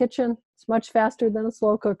time in the kitchen. It's much faster than a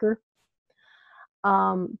slow cooker.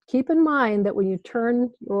 Keep in mind that when you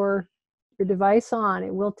turn your device on,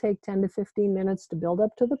 it will take 10 to 15 minutes to build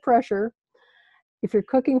up to the pressure. If you're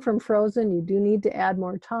cooking from frozen, you do need to add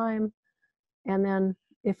more time. And then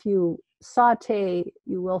if you saute,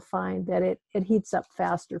 you will find that it heats up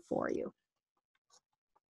faster for you.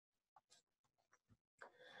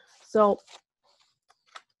 So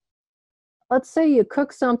let's say you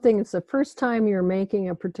cook something, it's the first time you're making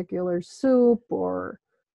a particular soup or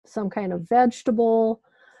some kind of vegetable.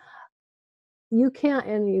 You can't,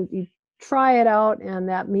 and you try it out and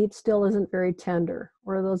that meat still isn't very tender,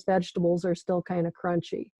 or those vegetables are still kind of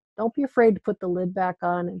crunchy. Don't be afraid to put the lid back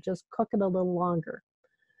on and just cook it a little longer.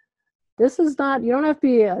 This is not, you don't have to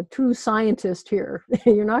be a true scientist here.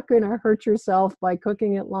 You're not going to hurt yourself by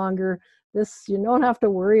cooking it longer. You don't have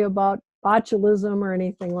to worry about botulism or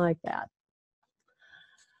anything like that.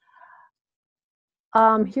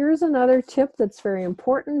 Here's another tip that's very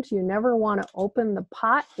important. You never want to open the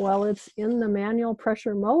pot while it's in the manual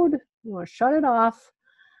pressure mode. You want to shut it off,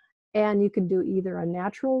 and you can do either a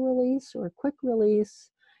natural release or a quick release.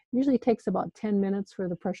 Usually takes about 10 minutes for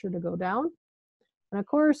the pressure to go down. And of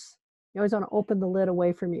course, you always want to open the lid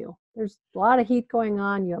away from you. There's a lot of heat going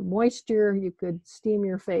on. You have moisture. You could steam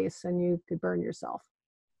your face and you could burn yourself.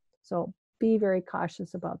 So be very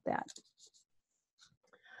cautious about that.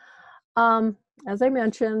 As I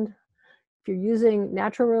mentioned, if you're using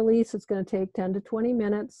natural release, it's going to take 10 to 20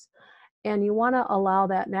 minutes. And you want to allow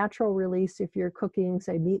that natural release if you're cooking,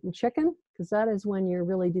 say, meat and chicken, because that is when you're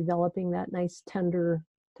really developing that nice tender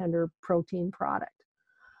protein product.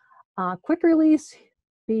 Quick release,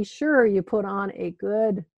 be sure you put on a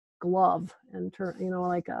good glove and turn,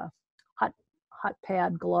 like a hot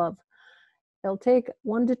pad glove. It'll take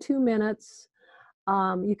 1 to 2 minutes.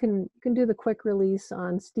 You can do the quick release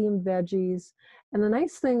on steamed veggies. And the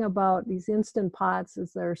nice thing about these Instant Pots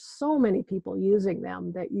is there are so many people using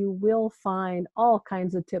them that you will find all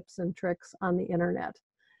kinds of tips and tricks on the internet.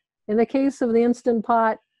 In the case of the Instant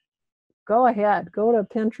Pot, go ahead, go to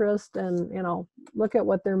Pinterest and, you know, look at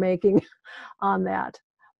what they're making on that.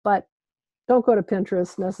 But don't go to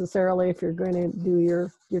Pinterest necessarily if you're going to do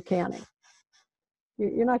your canning.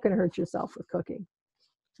 You're not going to hurt yourself with cooking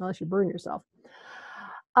unless you burn yourself.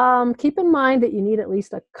 Keep in mind that you need at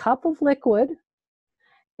least a cup of liquid,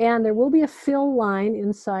 and there will be a fill line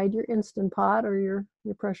inside your Instant Pot or your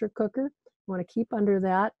pressure cooker. You want to keep under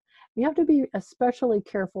that. You have to be especially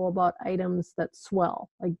careful about items that swell,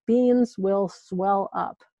 like beans will swell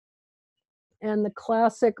up. And the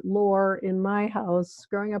classic lore in my house,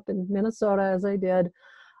 growing up in Minnesota as I did,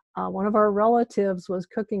 one of our relatives was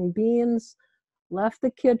cooking beans, left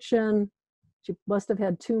the kitchen. She must have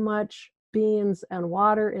had too much beans and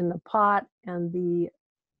water in the pot, and the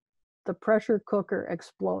pressure cooker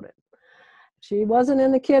exploded. She wasn't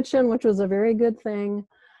in the kitchen, which was a very good thing,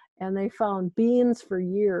 and they found beans for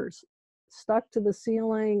years stuck to the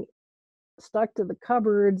ceiling, stuck to the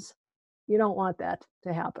cupboards. You don't want that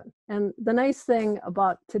to happen. And the nice thing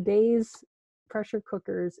about today's pressure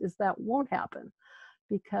cookers is that won't happen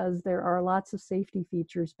because there are lots of safety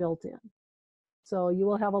features built in. So you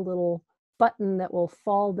will have a little button that will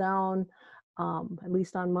fall down, at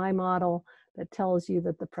least on my model, that tells you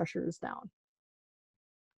that the pressure is down.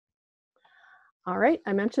 All right,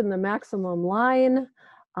 I mentioned the maximum line.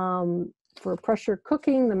 For pressure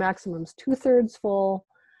cooking, the maximum is 2/3 full,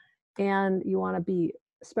 and you want to be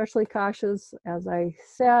especially cautious, as I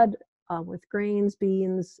said, with grains,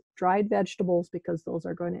 beans, dried vegetables, because those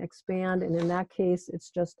are going to expand, and in that case, it's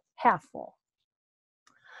just half full.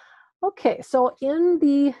 Okay, so in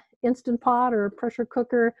the Instant Pot or pressure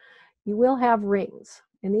cooker, you will have rings,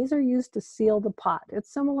 and these are used to seal the pot.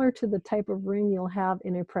 It's similar to the type of ring you'll have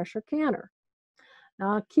in a pressure canner.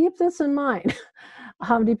 Now, keep this in mind.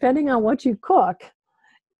 Depending on what you cook,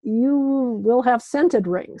 you will have scented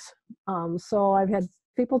rings. So I've had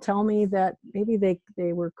people tell me that maybe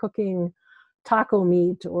they were cooking taco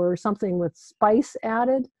meat or something with spice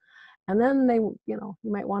added, and then you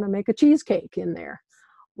might want to make a cheesecake in there.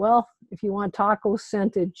 Well, if you want taco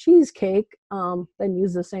scented cheesecake, then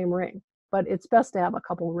use the same ring. But it's best to have a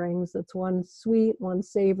couple rings. That's one sweet, one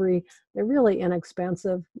savory. They're really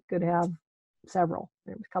inexpensive. You could have several,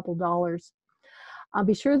 maybe a couple dollars.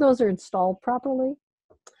 Be sure those are installed properly.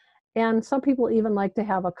 And some people even like to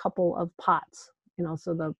have a couple of pots,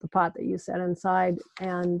 so the pot that you set inside,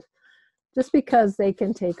 and just because they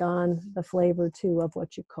can take on the flavor too of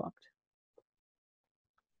what you cooked.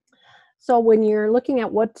 So when you're looking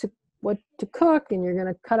at what to cook and you're going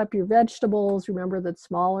to cut up your vegetables, remember that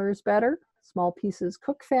smaller is better. Small pieces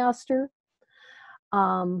cook faster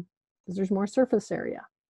because there's more surface area.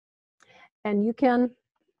 And you can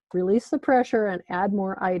release the pressure and add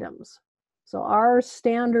more items. So our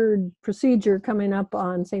standard procedure coming up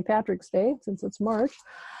on St. Patrick's Day, since it's March,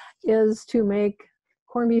 is to make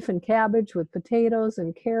corned beef and cabbage with potatoes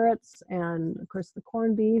and carrots and, of course, the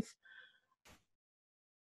corned beef.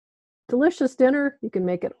 Delicious dinner. You can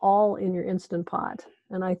make it all in your Instant Pot.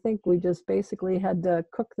 And I think we just basically had to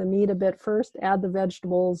cook the meat a bit first, add the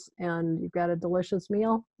vegetables, and you've got a delicious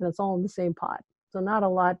meal, and it's all in the same pot. So not a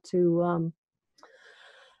lot to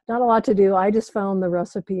do. I just found the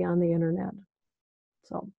recipe on the internet.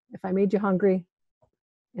 So if I made you hungry,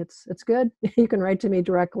 it's good. You can write to me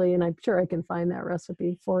directly, and I'm sure I can find that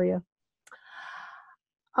recipe for you.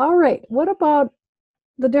 All right, what about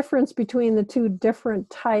the difference between the two different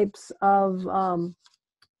types of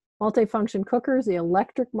multifunction cookers, the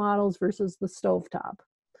electric models versus the stovetop?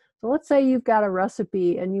 So let's say you've got a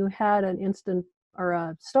recipe and you had an instant or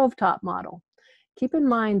a stovetop model. Keep in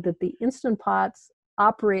mind that the Instant Pots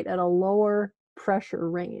operate at a lower pressure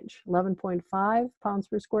range, 11.5 pounds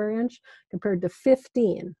per square inch compared to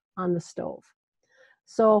 15 on the stove.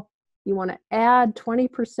 So you want to add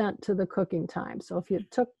 20% to the cooking time. So if you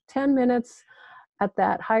took 10 minutes at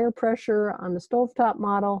that higher pressure on the stovetop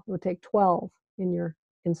model, it would take 12 in your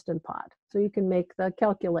Instant Pot. So you can make the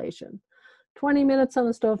calculation. 20 minutes on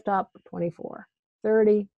the stovetop, 24,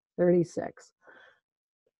 30, 36.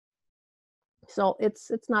 So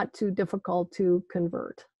it's not too difficult to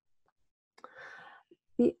convert.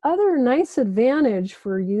 The other nice advantage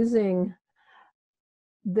for using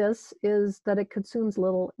this is that it consumes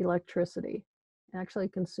little electricity. It actually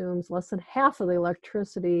consumes less than half of the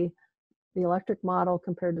electricity, the electric model,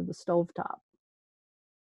 compared to the stovetop.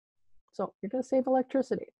 So you're going to save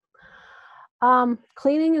electricity.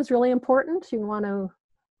 Cleaning is really important. You want to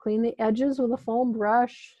clean the edges with a foam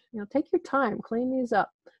brush. Take your time, clean these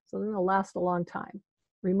up so then they'll last a long time.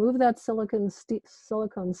 Remove that silicone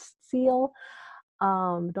seal.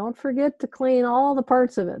 Don't forget to clean all the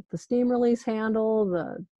parts of it, the steam release handle,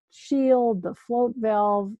 the shield, the float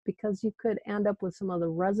valve, because you could end up with some of the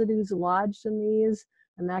residues lodged in these,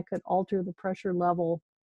 and that could alter the pressure level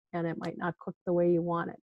and it might not cook the way you want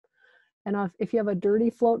it. And if you have a dirty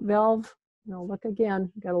float valve, look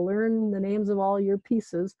again, you got to learn the names of all your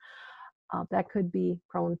pieces. That could be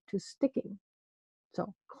prone to sticking.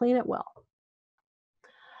 So clean it well.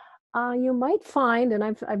 You might find, and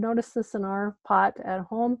I've noticed this in our pot at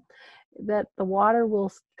home, that the water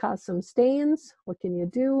will cause some stains. What can you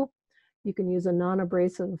do? You can use a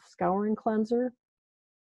non-abrasive scouring cleanser,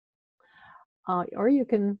 or you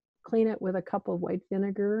can clean it with a cup of white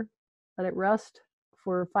vinegar, let it rest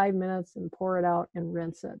for 5 minutes and pour it out and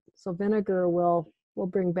rinse it. So vinegar will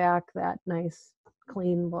bring back that nice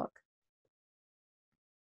clean look.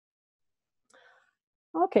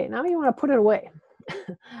 Okay, now you want to put it away.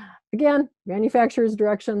 Again, manufacturer's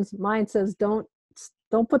directions. Mine says don't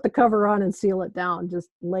put the cover on and seal it down. Just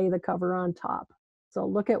lay the cover on top. So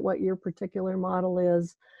look at what your particular model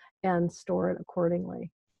is and store it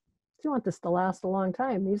accordingly. You want this to last a long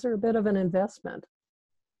time. These are a bit of an investment.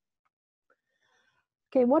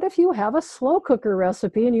 Okay, what if you have a slow cooker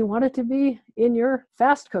recipe and you want it to be in your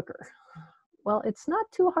fast cooker? Well, it's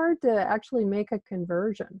not too hard to actually make a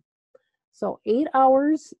conversion. So 8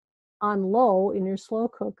 hours on low in your slow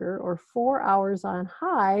cooker or 4 hours on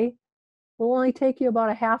high will only take you about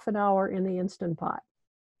a half an hour in the Instant Pot.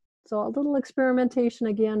 So a little experimentation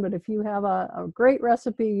again, but if you have a great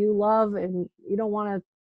recipe you love and you don't want to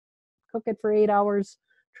cook it for 8 hours,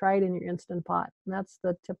 try it in your Instant Pot. And that's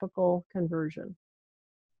the typical conversion.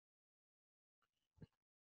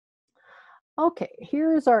 Okay,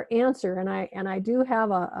 here's our answer, and I do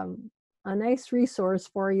have a nice resource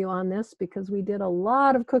for you on this because we did a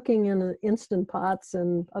lot of cooking in Instant Pots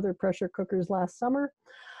and other pressure cookers last summer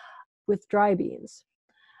with dry beans.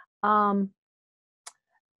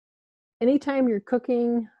 Anytime you're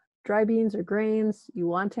cooking dry beans or grains, you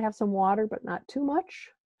want to have some water, but not too much.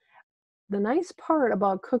 The nice part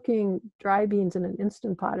about cooking dry beans in an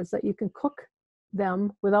Instant Pot is that you can cook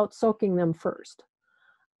them without soaking them first.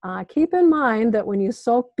 Keep in mind that when you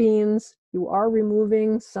soak beans, you are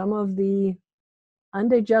removing some of the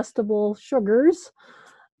undigestible sugars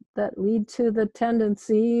that lead to the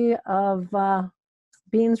tendency of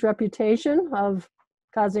beans' reputation of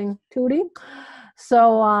causing tooting.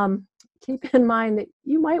 So keep in mind that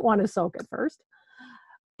you might want to soak it first,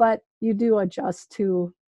 but you do adjust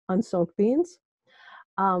to unsoaked beans.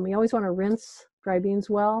 You always want to rinse dry beans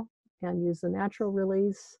well and use the natural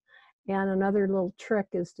release. And another little trick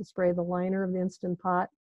is to spray the liner of the Instant Pot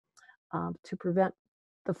to prevent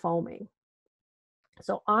the foaming.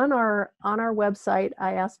 So on our website,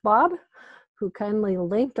 I asked Bob, who kindly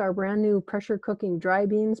linked our brand new pressure cooking dry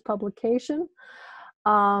beans publication.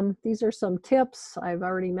 These are some tips. I've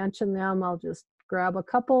already mentioned them. I'll just grab a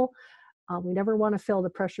couple. We never want to fill the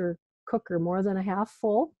pressure cooker more than a half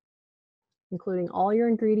full, including all your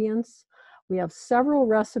ingredients. We have several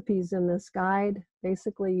recipes in this guide.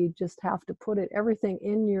 Basically, you just have to put everything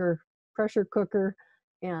in your pressure cooker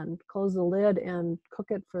and close the lid and cook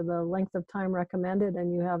it for the length of time recommended,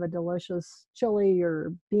 and you have a delicious chili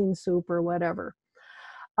or bean soup or whatever.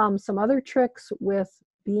 Some other tricks with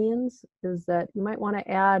beans is that you might want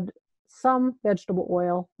to add some vegetable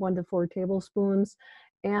oil, 1 to 4 tablespoons,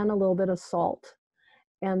 and a little bit of salt.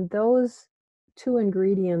 And those 2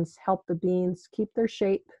 ingredients help the beans keep their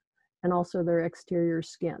shape and also their exterior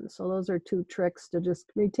skin. So those are 2 tricks to just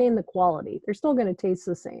retain the quality. They're still going to taste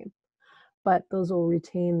the same, but those will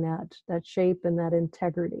retain that shape and that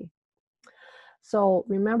integrity. So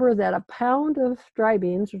remember that a pound of dry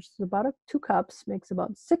beans, which is about 2 cups, makes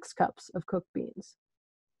about 6 cups of cooked beans.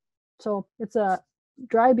 So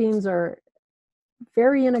dry beans are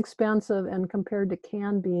very inexpensive, and compared to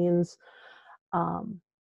canned beans,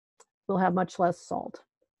 will have much less salt.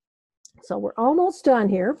 So we're almost done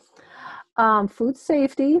here. Food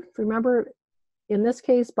safety. Remember, in this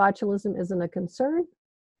case, botulism isn't a concern.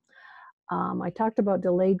 I talked about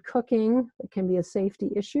delayed cooking. It can be a safety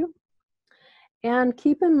issue. And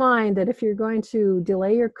keep in mind that if you're going to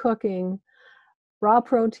delay your cooking, raw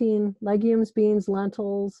protein, legumes, beans,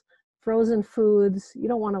 lentils, frozen foods, you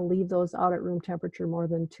don't want to leave those out at room temperature more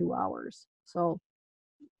than 2 hours. So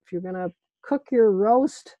if you're going to cook your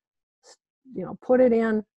roast, put it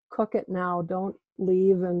in, cook it now. Don't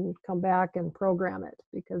leave and come back and program it,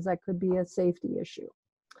 because that could be a safety issue.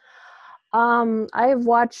 I've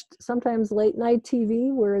watched sometimes late night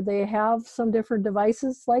TV where they have some different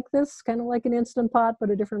devices like this, kind of like an Instant Pot, but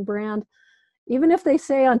a different brand. Even if they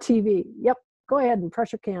say on TV, yep, go ahead and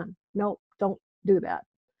pressure can. No, don't do that.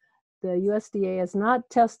 The USDA has not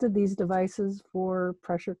tested these devices for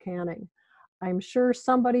pressure canning. I'm sure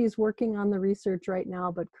somebody is working on the research right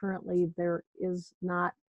now, but currently there is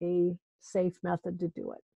not a safe method to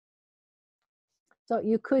do it. So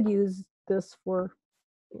you could use this for,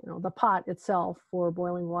 the pot itself for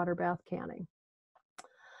boiling water bath canning.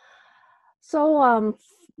 So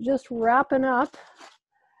just wrapping up,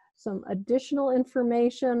 some additional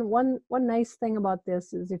information. One nice thing about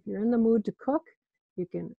this is if you're in the mood to cook, you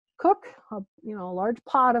can cook a large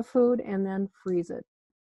pot of food and then freeze it.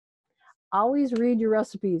 Always read your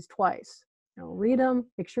recipes twice. Read them,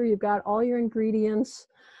 make sure you've got all your ingredients,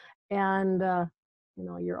 and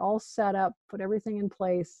you're all set up, put everything in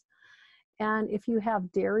place. And if you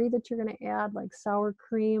have dairy that you're going to add, like sour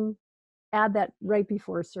cream, add that right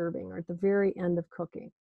before serving or at the very end of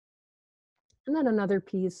cooking. And then another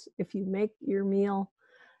piece, if you make your meal,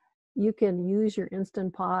 you can use your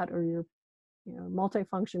Instant Pot or your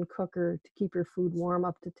multifunction cooker to keep your food warm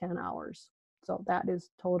up to 10 hours. So that is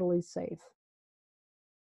totally safe.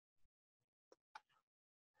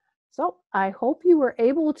 So I hope you were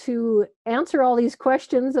able to answer all these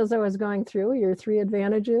questions as I was going through your 3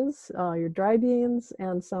 advantages, your dry beans,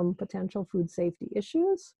 and some potential food safety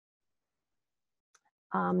issues.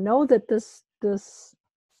 Know that this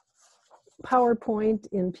PowerPoint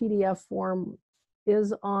in PDF form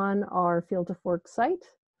is on our Field to Fork site.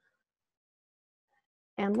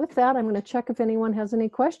 And with that, I'm going to check if anyone has any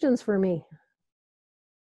questions for me.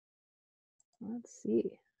 Let's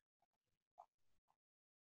see.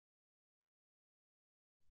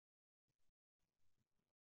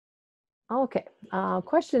 Okay,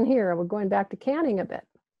 question here. We're going back to canning a bit.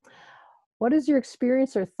 What is your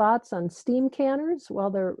experience or thoughts on steam canners? Well,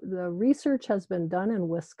 the research has been done in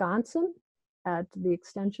Wisconsin at the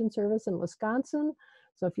Extension Service in Wisconsin.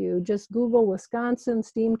 So if you just Google Wisconsin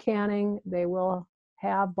steam canning, they will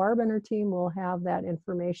have, Barb and her team will have that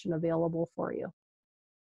information available for you.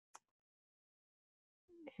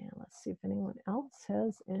 And let's see if anyone else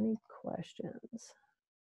has any questions.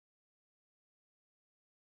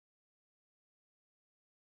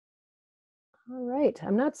 All right,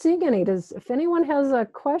 I'm not seeing any. If anyone has a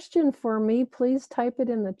question for me, please type it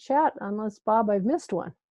in the chat, unless, Bob, I've missed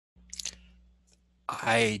one.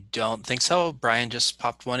 I don't think so. Brian just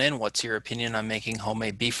popped one in. What's your opinion on making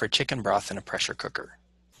homemade beef or chicken broth in a pressure cooker?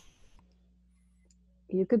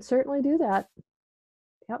 You could certainly do that.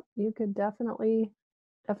 Yep, you could definitely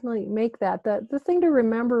make that. The thing to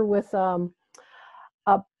remember with a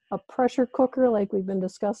pressure cooker, like we've been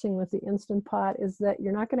discussing with the Instant Pot, is that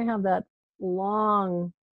you're not going to have that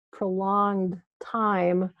long, prolonged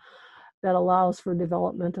time that allows for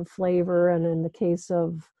development of flavor. And in the case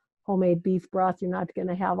of homemade beef broth, you're not going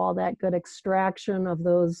to have all that good extraction of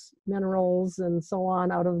those minerals and so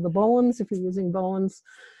on out of the bones if you're using bones.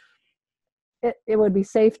 It would be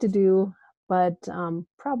safe to do, but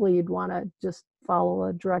probably you'd want to just follow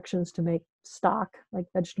the directions to make stock, like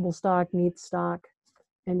vegetable stock, meat stock,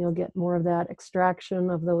 and you'll get more of that extraction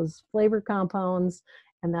of those flavor compounds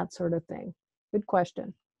and that sort of thing. Good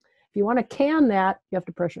question. If you want to can that, you have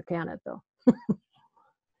to pressure can it, though.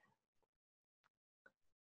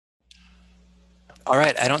 All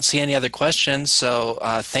right, I don't see any other questions, so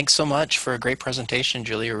thanks so much for a great presentation,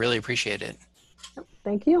 Julie. I really appreciate it.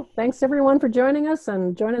 Thank you. Thanks, everyone, for joining us,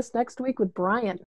 and join us next week with Brian.